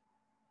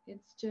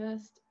 It's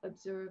just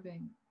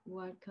observing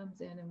what comes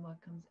in and what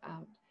comes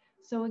out.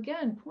 So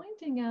again,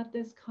 pointing at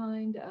this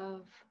kind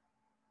of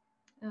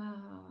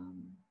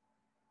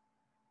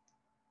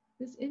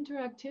this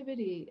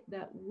interactivity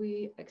that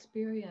we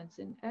experience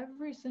in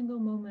every single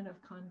moment of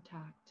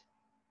contact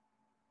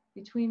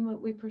between what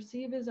we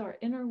perceive as our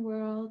inner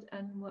world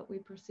and what we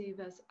perceive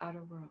as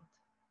outer world.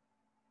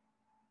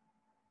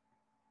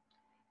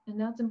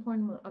 And that's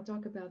important. I'll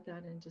talk about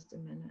that in just a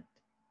minute.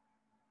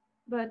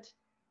 But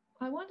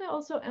I want to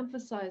also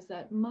emphasize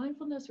that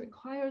mindfulness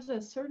requires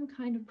a certain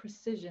kind of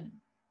precision.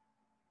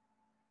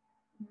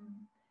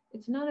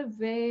 It's not a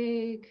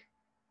vague,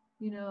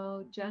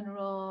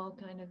 general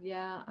kind of,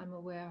 yeah, I'm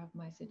aware of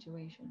my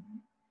situation.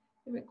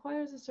 It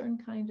requires a certain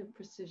kind of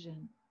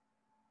precision.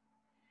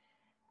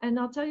 And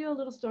I'll tell you a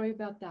little story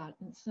about that.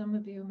 And some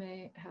of you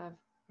may have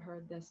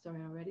heard this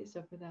story already.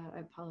 So for that, I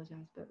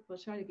apologize, but we'll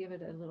try to give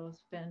it a little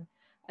spin.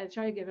 I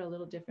try to give it a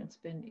little different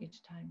spin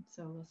each time.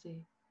 So we'll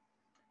see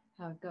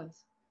how it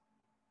goes.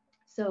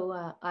 So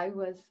I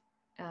was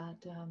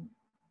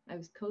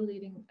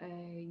co-leading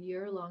a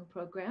year-long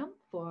program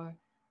for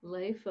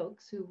lay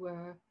folks who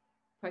were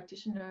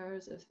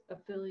practitioners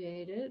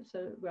affiliated,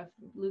 so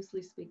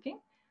loosely speaking,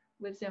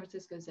 with San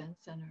Francisco Zen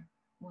Center,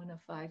 one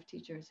of 5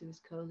 teachers who was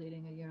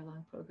co-leading a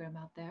year-long program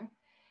out there.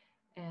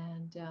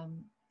 And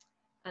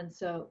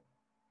so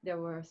there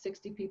were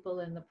 60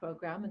 people in the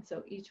program, and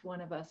so each one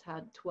of us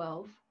had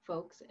 12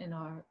 folks in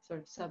our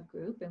sort of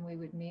subgroup, and we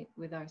would meet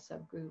with our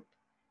subgroup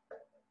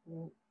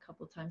a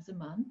couple times a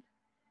month,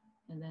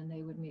 and then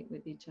they would meet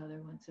with each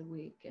other once a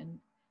week.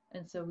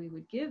 And so we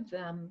would give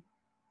them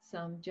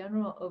some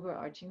general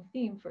overarching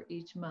theme for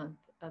each month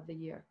of the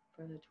year,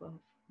 for the 12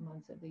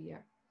 months of the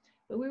year.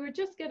 But we were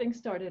just getting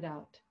started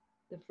out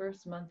the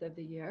first month of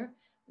the year.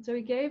 And so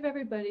we gave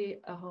everybody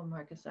a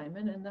homework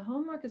assignment, and the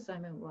homework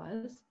assignment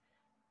was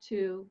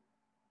to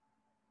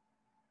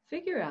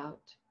figure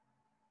out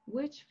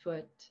which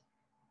foot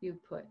you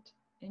put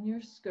in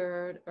your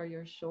skirt or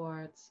your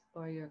shorts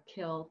or your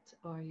kilt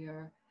or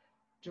your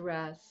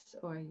dress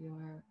or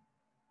your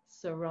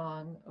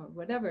sarong or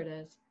whatever it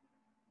is,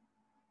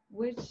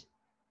 which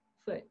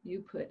foot you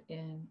put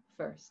in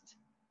first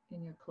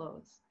in your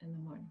clothes in the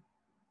morning,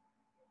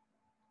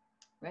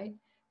 right?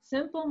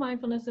 Simple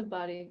mindfulness of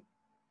body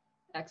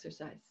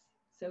exercise.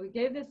 So we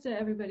gave this to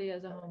everybody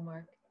as a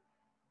homework,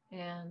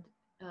 and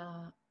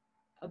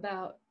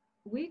about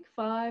week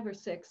 5 or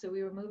 6, so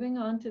we were moving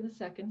on to the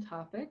second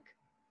topic,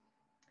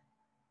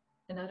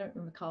 and I don't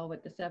recall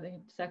what the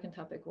second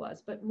topic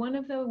was, but one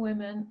of the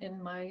women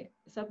in my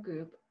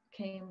subgroup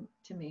came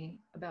to me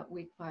about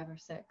week 5 or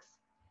 6,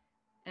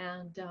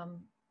 and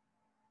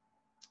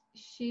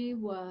she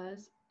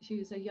was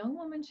a young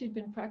woman. She'd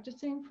been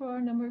practicing for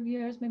a number of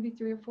years, maybe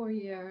 3 or 4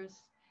 years.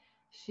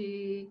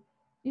 She,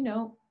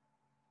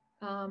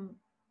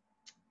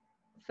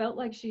 felt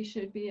like she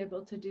should be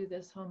able to do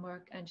this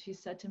homework. And she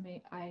said to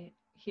me,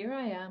 here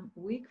I am,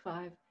 week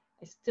 5.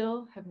 I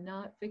still have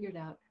not figured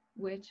out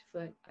which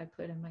foot I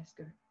put in my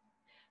skirt.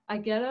 I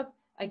get up,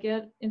 I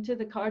get into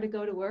the car to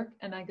go to work,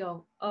 and I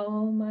go,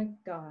 oh my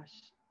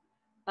gosh,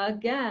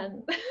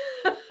 again,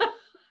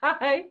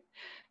 I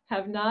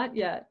have not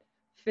yet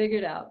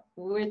figured out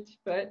which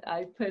foot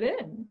I put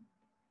in.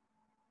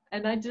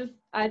 And I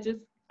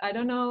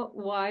don't know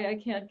why I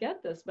can't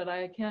get this, but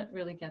I can't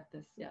really get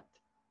this yet.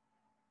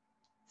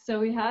 So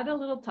we had a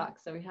little talk.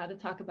 So we had to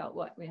talk about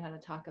what? We had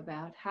to talk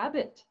about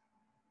habit,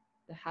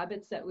 the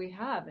habits that we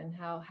have, and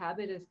how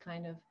habit is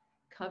kind of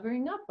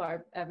covering up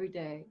our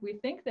everyday. We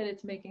think that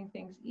it's making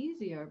things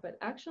easier, but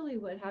actually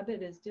what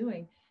habit is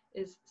doing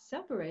is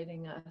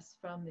separating us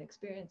from the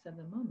experience of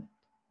the moment.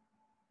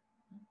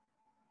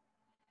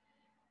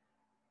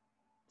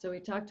 So we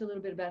talked a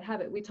little bit about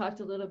habit. We talked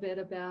a little bit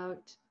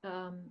about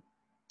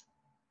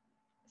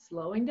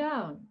slowing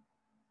down,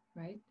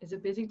 right? It's a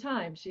busy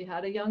time. She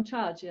had a young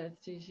child. She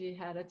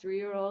had a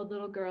 3-year-old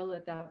little girl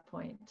at that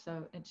point.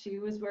 So, and she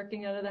was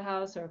working out of the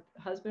house. Her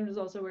husband was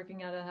also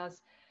working out of the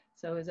house.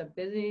 So it was a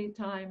busy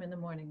time in the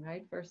morning,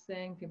 right? First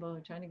thing, people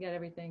are trying to get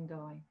everything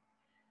going.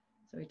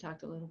 So we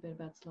talked a little bit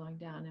about slowing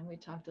down, and we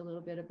talked a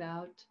little bit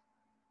about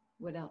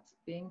what else?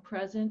 Being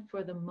present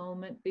for the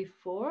moment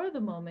before the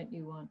moment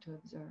you want to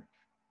observe,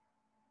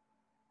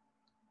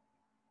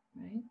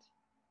 right?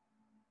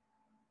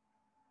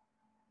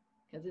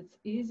 Because it's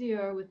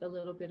easier with a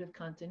little bit of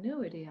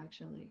continuity,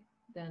 actually,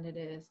 than it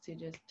is to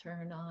just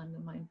turn on the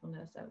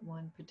mindfulness at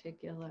one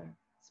particular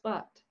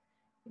spot.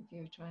 If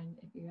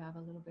you have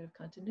a little bit of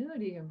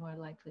continuity, you're more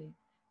likely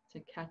to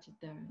catch it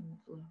there in the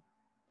flow.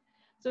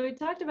 So we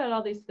talked about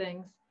all these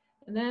things,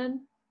 and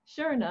then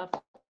sure enough,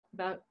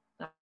 about,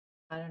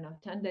 I don't know,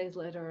 10 days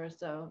later or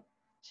so,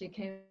 she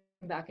came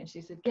back and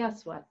she said,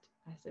 guess what?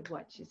 I said,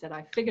 what? She said,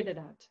 I figured it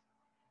out.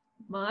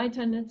 My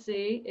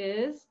tendency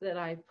is that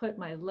I put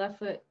my left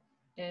foot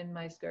in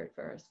my skirt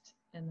first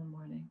in the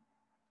morning.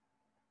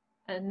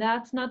 And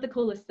that's not the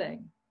coolest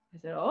thing. I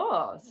said,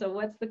 oh, so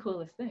what's the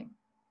coolest thing?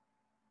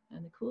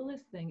 And the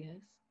coolest thing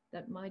is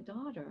that my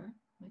daughter,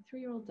 my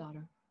 3-year-old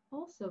daughter,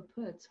 also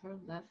puts her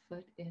left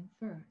foot in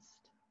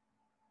first.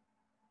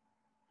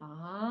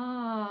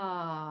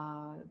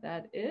 Ah,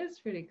 that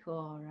is pretty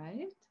cool,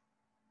 right?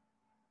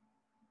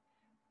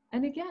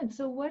 And again,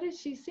 so what is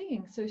she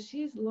seeing? So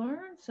she's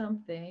learned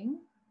something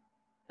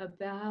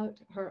about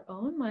her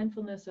own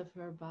mindfulness of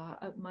her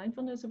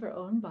mindfulness of her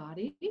own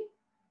body,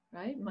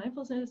 right?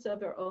 Mindfulness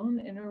of her own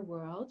inner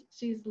world.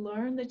 She's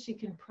learned that she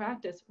can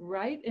practice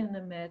right in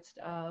the midst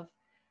of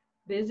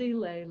busy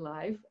lay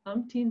life,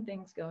 umpteen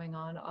things going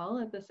on all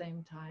at the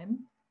same time.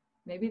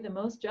 Maybe the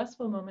most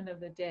stressful moment of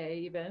the day,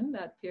 even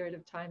that period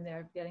of time there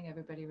of getting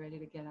everybody ready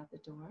to get out the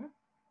door.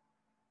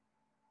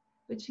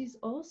 But she's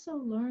also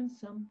learned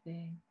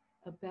something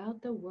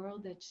about the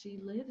world that she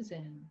lives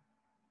in,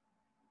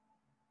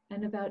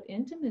 and about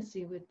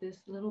intimacy with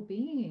this little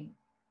being.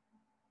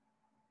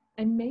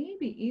 And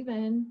maybe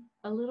even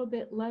a little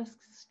bit less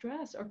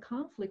stress or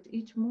conflict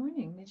each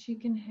morning, that she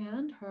can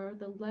hand her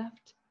the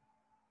left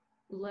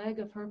leg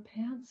of her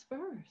pants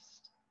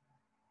first.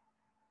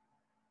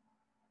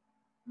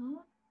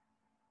 Huh?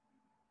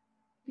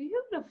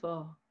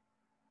 Beautiful.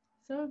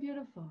 So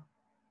beautiful.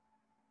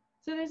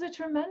 So there's a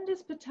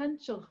tremendous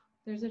potential.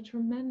 There's a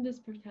tremendous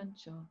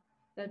potential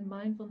that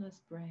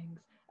mindfulness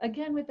brings.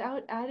 Again,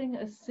 without adding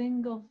a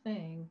single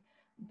thing,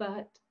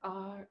 but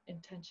our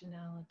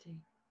intentionality.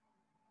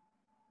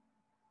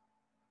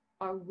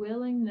 Our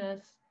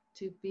willingness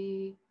to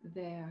be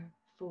there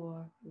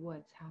for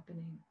what's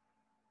happening.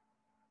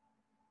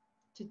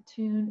 To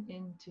tune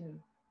into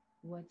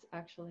what's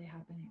actually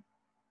happening.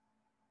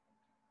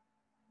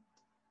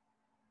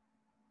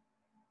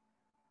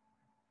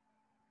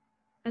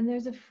 And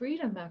there's a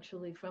freedom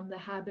actually from the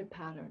habit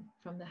pattern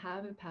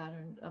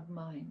of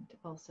mind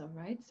also,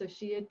 right? So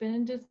she had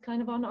been just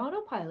kind of on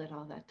autopilot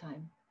all that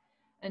time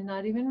and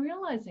not even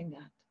realizing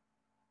that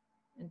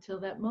until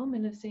that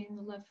moment of seeing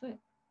the left foot,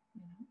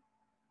 you know?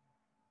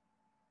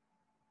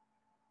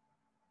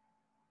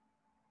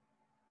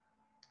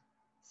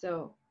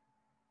 So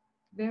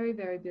very,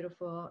 very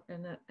beautiful,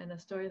 and a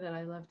story that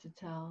I love to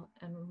tell,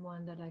 and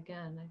one that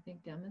again I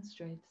think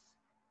demonstrates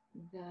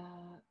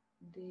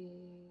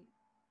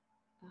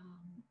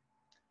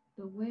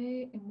the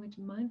way in which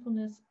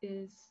mindfulness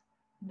is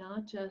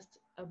not just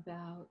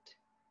about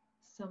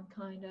some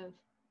kind of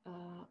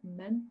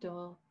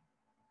mental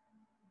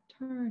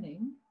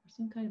turning or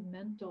some kind of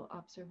mental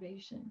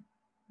observation,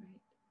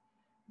 right?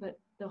 But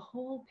the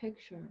whole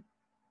picture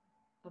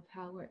of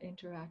how we're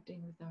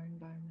interacting with our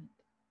environment.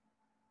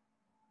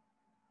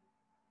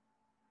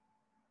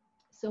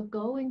 So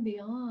going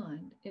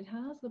beyond, it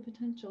has the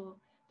potential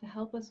to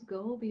help us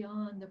go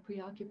beyond the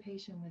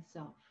preoccupation with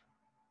self.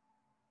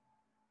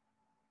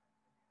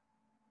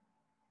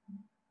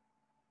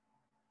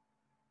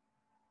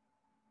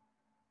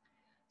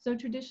 So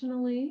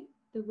traditionally,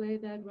 the way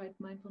that right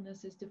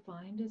mindfulness is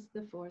defined is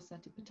the 4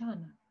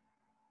 satipatthana,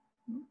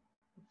 the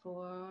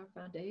 4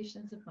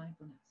 foundations of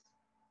mindfulness.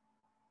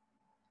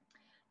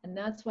 And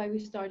that's why we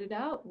started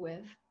out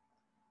with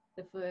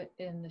the foot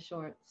in the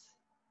shorts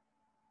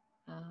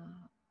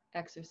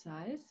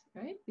exercise,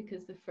 right?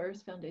 Because the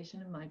first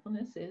foundation of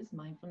mindfulness is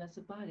mindfulness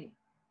of body,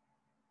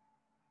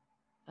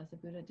 as the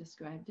Buddha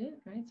described it,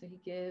 right? So he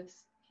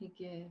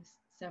gives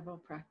several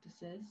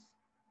practices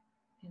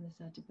in the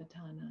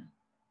Satipatthana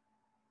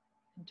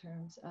in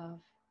terms of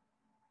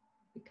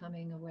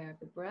becoming aware of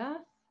the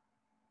breath.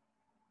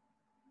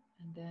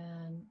 And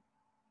then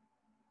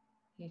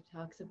he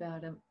talks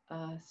about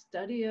a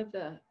study of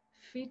the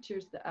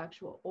features, the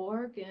actual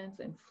organs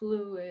and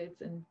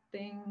fluids and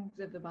things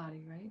of the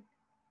body, right?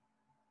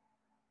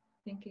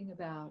 Thinking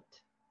about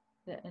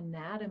the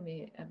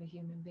anatomy of a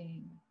human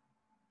being.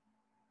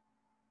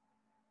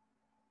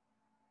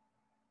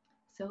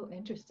 So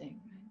interesting,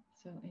 right?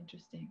 So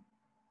interesting.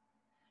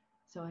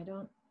 So I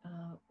don't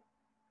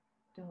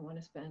want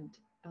to spend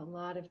a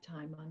lot of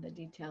time on the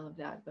detail of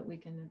that, but we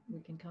can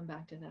come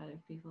back to that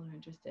if people are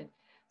interested.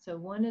 So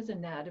one is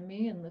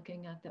anatomy and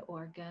looking at the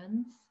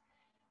organs.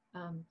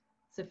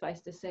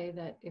 Suffice to say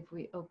that if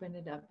we open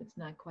it up, it's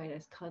not quite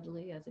as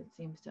cuddly as it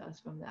seems to us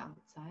from the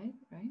outside,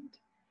 right?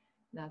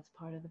 That's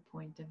part of the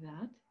point of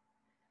that.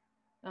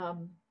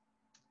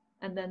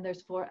 And then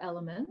there's four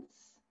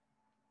elements,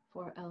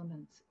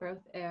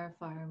 earth, air,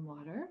 fire, and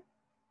water.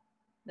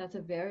 That's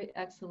a very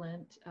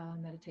excellent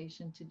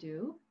meditation to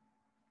do,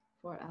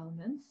 4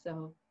 elements.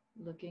 So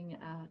looking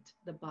at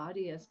the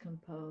body as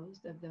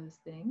composed of those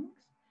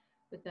things,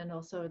 but then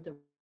also the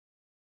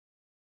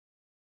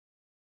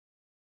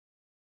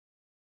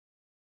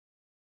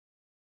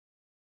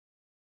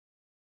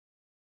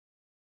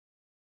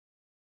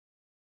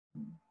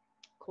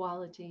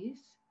qualities,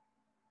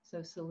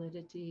 so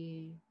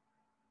solidity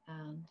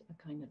and a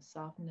kind of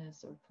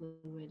softness or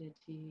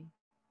fluidity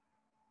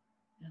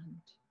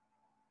and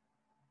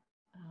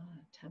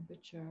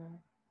temperature,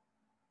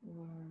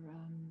 or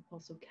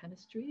also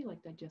chemistry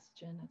like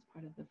digestion, that's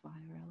part of the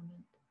fire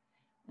element.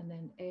 And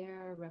then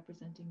air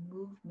representing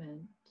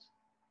movement,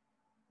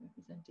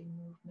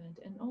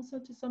 and also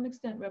to some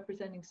extent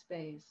representing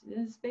space.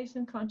 Space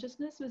and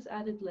consciousness was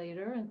added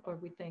later, or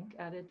we think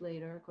added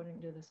later,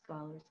 according to the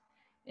scholars,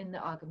 in the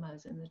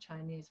Agamas, in the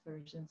Chinese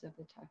versions of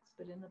the text.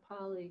 But in the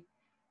Pali,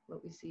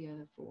 what we see are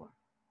the 4.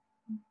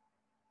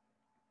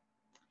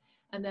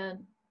 And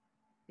then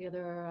the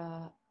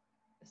other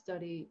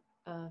study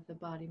of the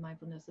body,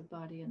 mindfulness of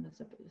body, and the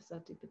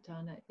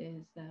Satipatthana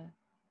is the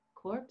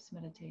corpse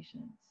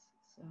meditations.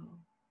 So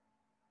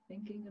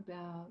thinking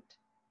about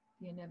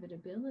the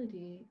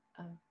inevitability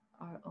of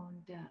our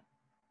own death.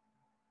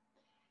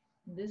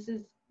 This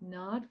is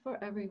not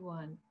for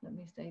everyone, let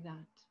me say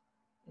that.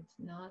 It's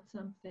not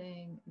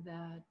something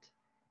that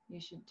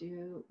you should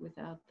do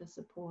without the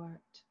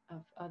support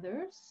of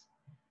others.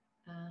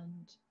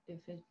 And if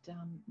it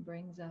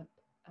brings up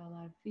a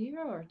lot of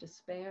fear or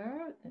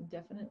despair, then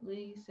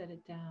definitely set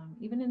it down.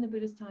 Even in the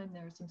Buddhist time,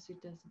 there are some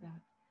suttas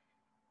about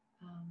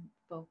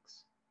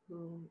folks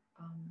who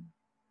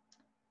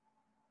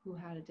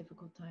had a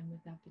difficult time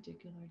with that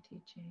particular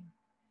teaching.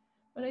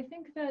 But I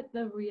think that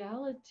the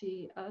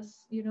reality,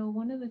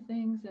 one of the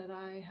things that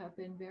I have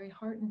been very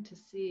heartened to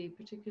see,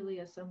 particularly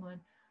as someone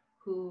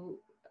who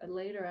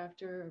later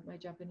after my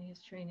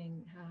Japanese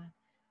training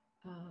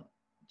had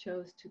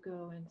chose to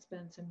go and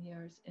spend some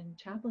years in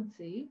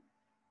chaplaincy,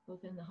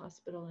 both in the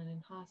hospital and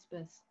in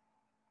hospice.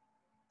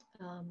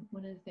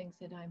 One of the things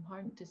that I'm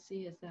heartened to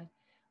see is that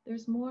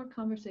there's more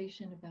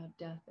conversation about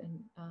death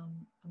in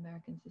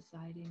American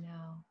society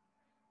now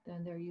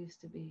than there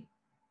used to be.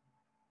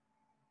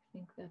 I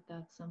think that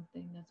that's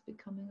something that's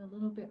becoming a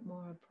little bit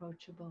more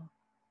approachable,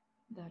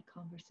 that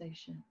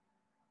conversation.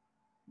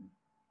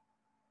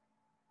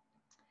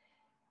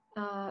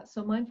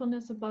 So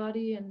mindfulness of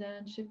body, and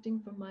then shifting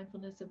from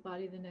mindfulness of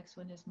body, the next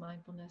one is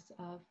mindfulness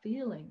of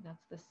feeling.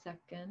 That's the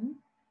second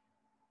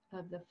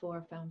of the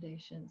 4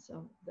 foundations.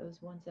 So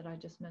those ones that I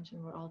just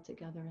mentioned were all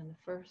together in the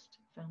first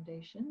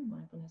foundation,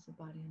 mindfulness of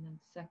body, and then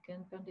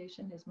second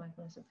foundation is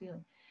mindfulness of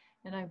feeling.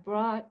 And I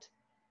brought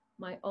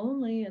my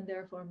only and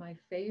therefore my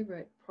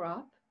favorite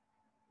prop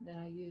that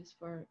I use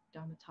for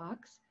Dharma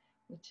talks,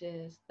 which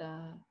is the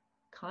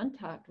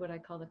contact, what I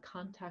call the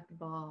contact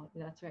ball.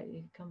 That's right,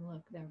 you come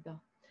look there,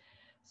 Bill.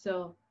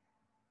 So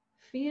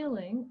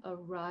feeling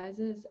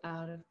arises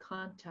out of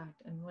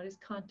contact. And what is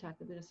contact?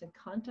 The Buddha said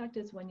contact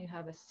is when you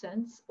have a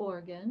sense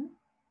organ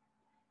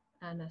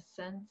and a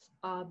sense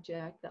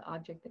object, the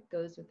object that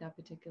goes with that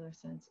particular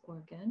sense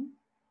organ,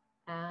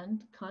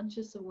 and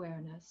conscious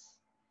awareness.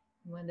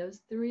 When those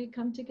 3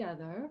 come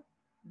together,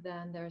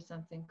 then there's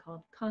something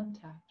called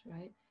contact,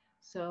 right?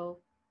 So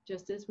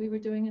just as we were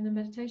doing in the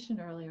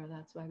meditation earlier,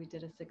 that's why we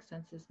did a 6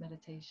 senses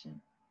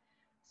meditation.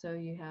 So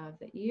you have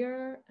the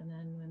ear, and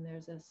then when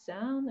there's a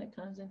sound that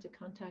comes into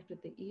contact with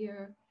the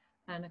ear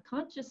and a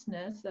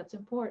consciousness, that's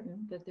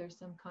important that there's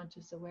some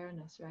conscious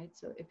awareness, right?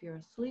 So if you're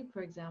asleep,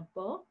 for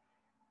example,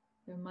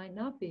 there might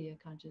not be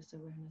a conscious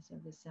awareness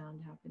of the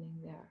sound happening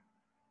there.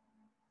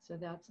 So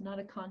that's not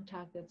a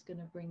contact that's going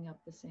to bring up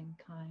the same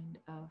kind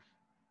of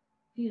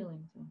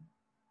feelings.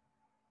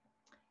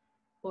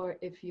 Or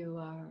if you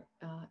are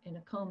in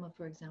a coma,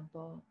 for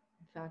example.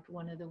 In fact,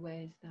 one of the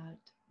ways that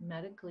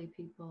medically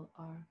people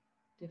are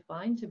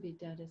defined to be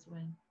dead is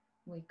when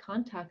we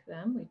contact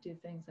them, we do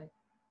things like,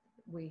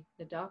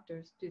 the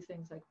doctors do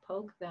things like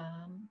poke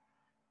them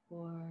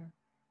or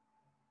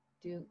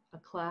do a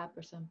clap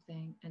or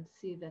something and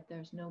see that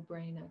there's no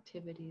brain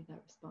activity that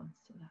responds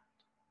to that.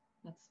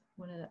 That's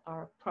one of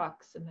our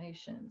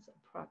approximations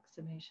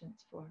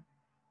for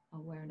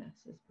awareness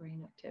is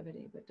brain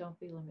activity, but don't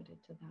be limited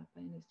to that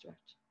by any stretch.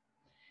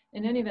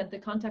 In any event, the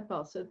contact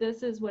pulse. So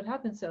this is what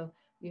happens. So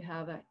you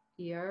have an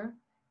ear,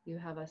 you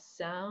have a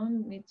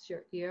sound meets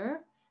your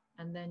ear,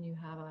 and then you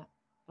have a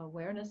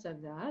awareness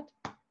of that.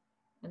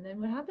 And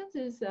then what happens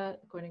is that,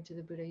 according to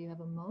the Buddha, you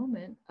have a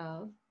moment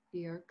of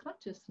ear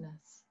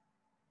consciousness.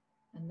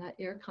 And that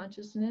ear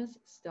consciousness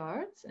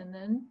starts, and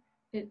then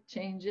it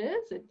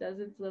changes, it does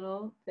its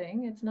little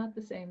thing. It's not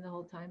the same the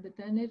whole time, but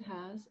then it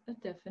has a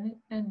definite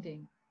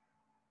ending.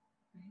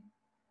 Right?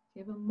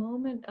 You have a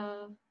moment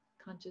of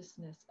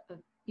consciousness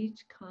of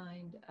each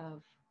kind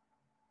of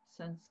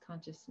sense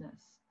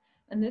consciousness.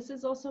 And this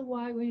is also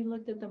why we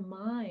looked at the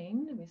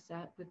mind, we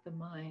sat with the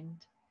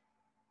mind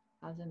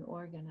as an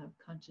organ of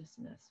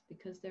consciousness,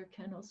 because there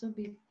can also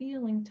be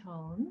feeling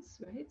tones,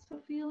 right? So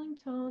feeling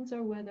tones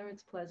are whether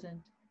it's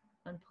pleasant,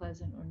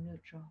 unpleasant, or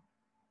neutral.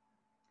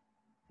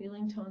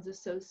 Feeling tones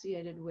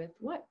associated with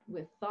what?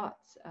 With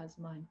thoughts as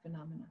mind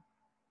phenomena.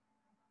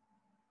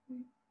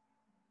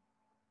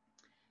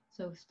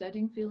 So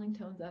studying feeling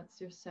tones,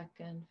 that's your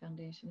second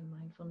foundation of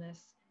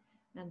mindfulness.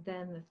 And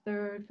then the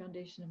third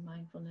foundation of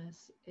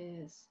mindfulness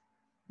is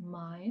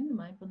mind,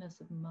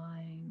 mindfulness of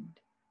mind.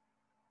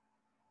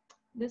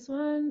 This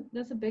one,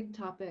 that's a big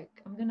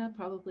topic. I'm going to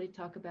probably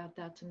talk about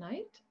that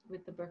tonight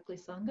with the Berkeley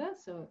Sangha.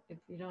 So if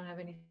you don't have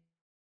anything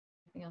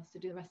else to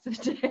do the rest of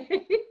the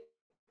day,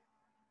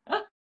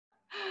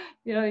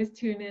 you always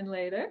tune in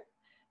later,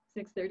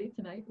 6:30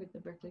 tonight with the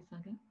Berkeley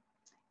Sangha.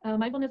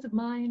 Mindfulness of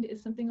mind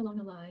is something along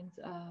the lines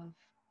of,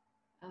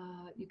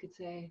 you could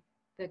say,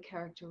 the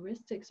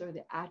characteristics or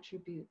the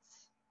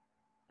attributes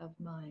of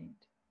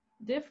mind.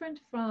 Different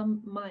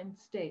from mind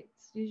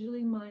states.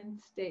 Usually mind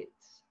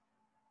states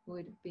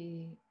would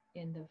be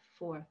in the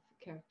fourth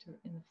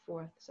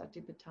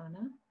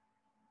Satipatthana,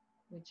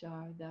 which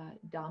are the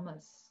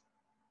Dhammas,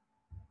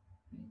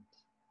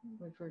 right?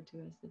 Referred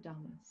to as the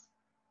Dhammas.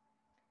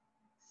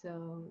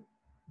 So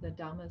the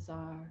Dhammas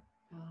are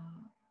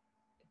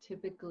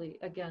typically,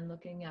 again,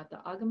 looking at the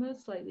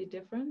Agamas, slightly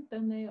different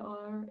than they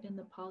are in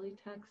the Pali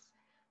text,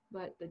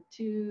 but the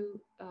two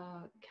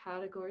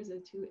categories, the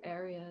two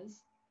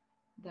areas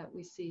that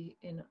we see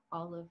in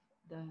all of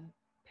the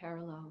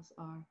parallels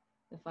are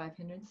the 5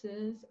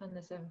 hindrances and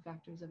the 7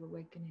 factors of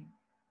awakening.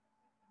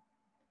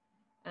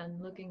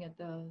 And looking at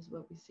those,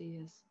 what we see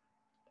is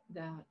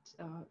that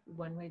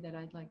one way that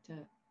I'd like to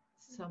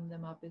sum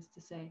them up is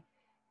to say,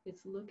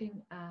 it's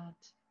looking at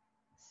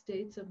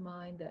states of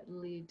mind that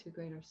lead to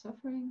greater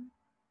suffering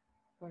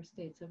or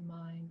states of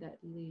mind that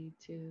lead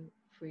to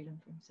freedom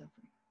from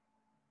suffering.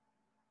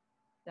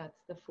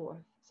 That's the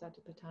fourth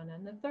Satipatthana.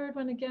 And the third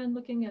one, again,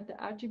 looking at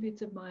the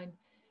attributes of mind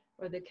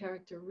or the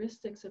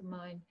characteristics of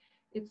mind.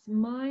 It's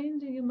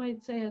mind, you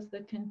might say, as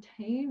the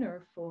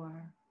container for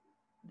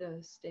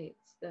those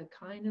states, the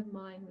kind of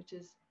mind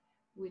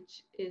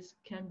which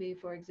can be,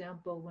 for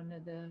example, one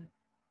of the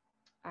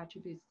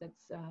attributes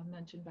that's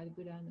mentioned by the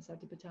Buddha in the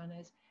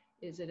Satipatthana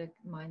is it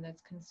a mind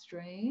that's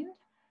constrained,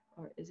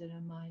 or is it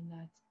a mind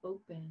that's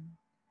open?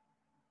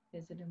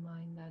 Is it a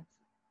mind that's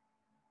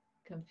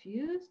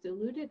confused,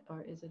 deluded,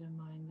 or is it a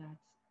mind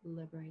that's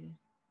liberated?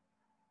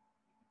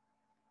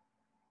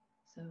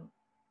 So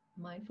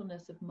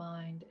mindfulness of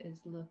mind is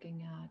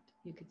looking at,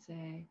 you could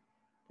say,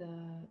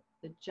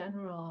 the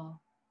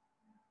general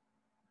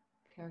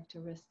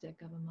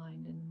characteristic of a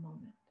mind in the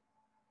moment.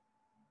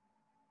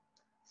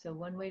 So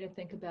one way to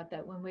think about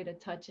that, one way to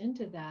touch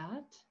into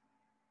that,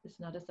 it's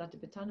not a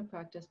Satipatthana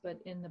practice, but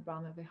in the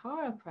Brahma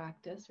Vihara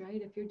practice,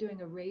 right? If you're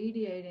doing a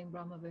radiating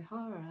Brahma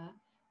Vihara,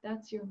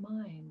 that's your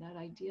mind, that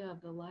idea of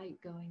the light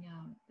going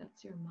out,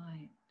 that's your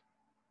mind,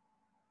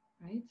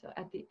 right? So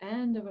at the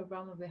end of a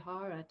Brahma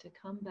Vihara, to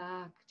come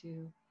back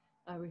to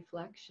a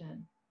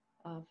reflection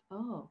of,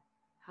 oh,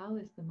 how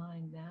is the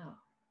mind now?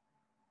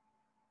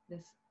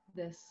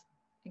 This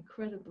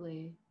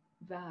incredibly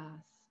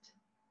vast,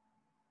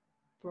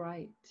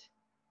 bright,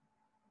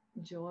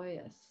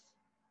 joyous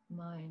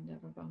mind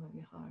of a Brahma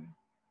Vihara.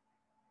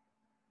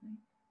 Right?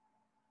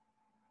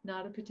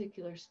 Not a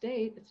particular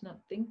state, it's not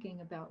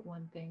thinking about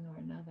one thing or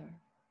another.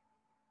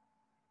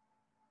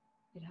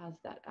 It has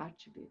that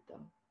attribute,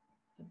 though,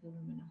 of the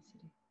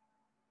luminosity.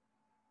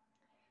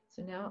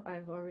 So now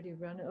I've already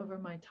run over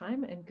my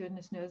time, and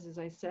goodness knows, as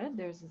I said,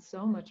 there's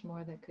so much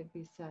more that could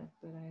be said,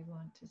 but I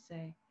want to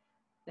say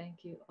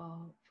thank you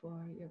all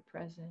for your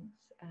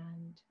presence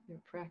and your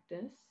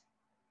practice.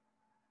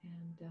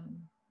 And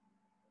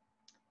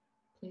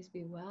please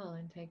be well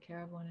and take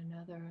care of one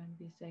another and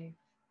be safe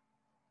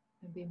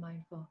and be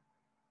mindful.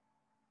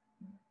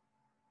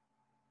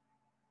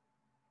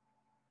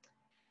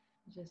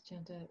 Just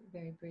chant a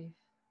very brief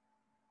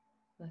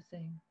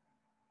Blessing.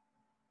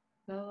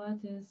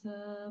 Bhavatu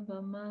sabha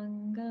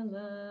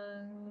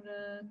mangalang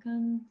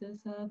rakantu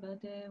sabha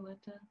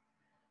devata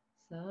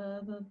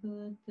sabha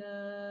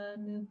buddha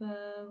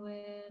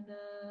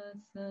nubhavena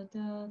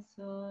sada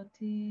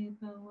soti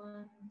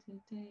bhavantu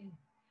te.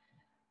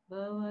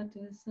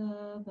 Bhavatu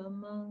sabha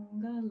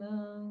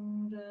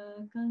mangalang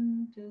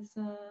rakantu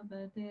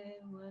sabha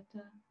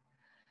devata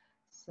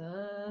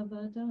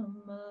sabha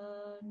dhamma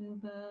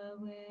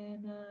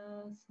nubhavena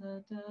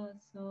sada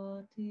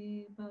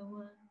soti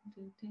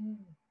bhavantu te.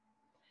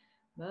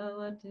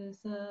 Bhavatu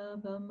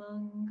sabha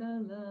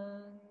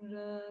mangalang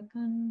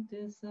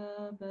rakantu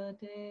sabha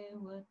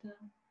devata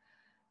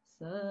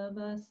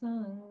sabha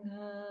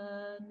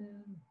sanghanu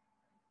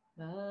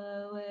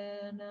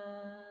bhavena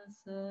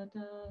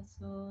sada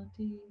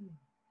soti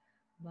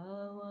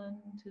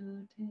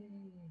bhavantu te.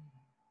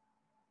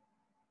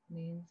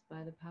 Means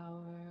by the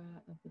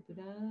power of the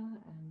Buddha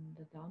and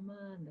the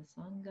Dhamma and the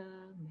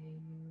Sangha, may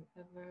you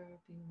ever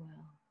be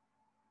well.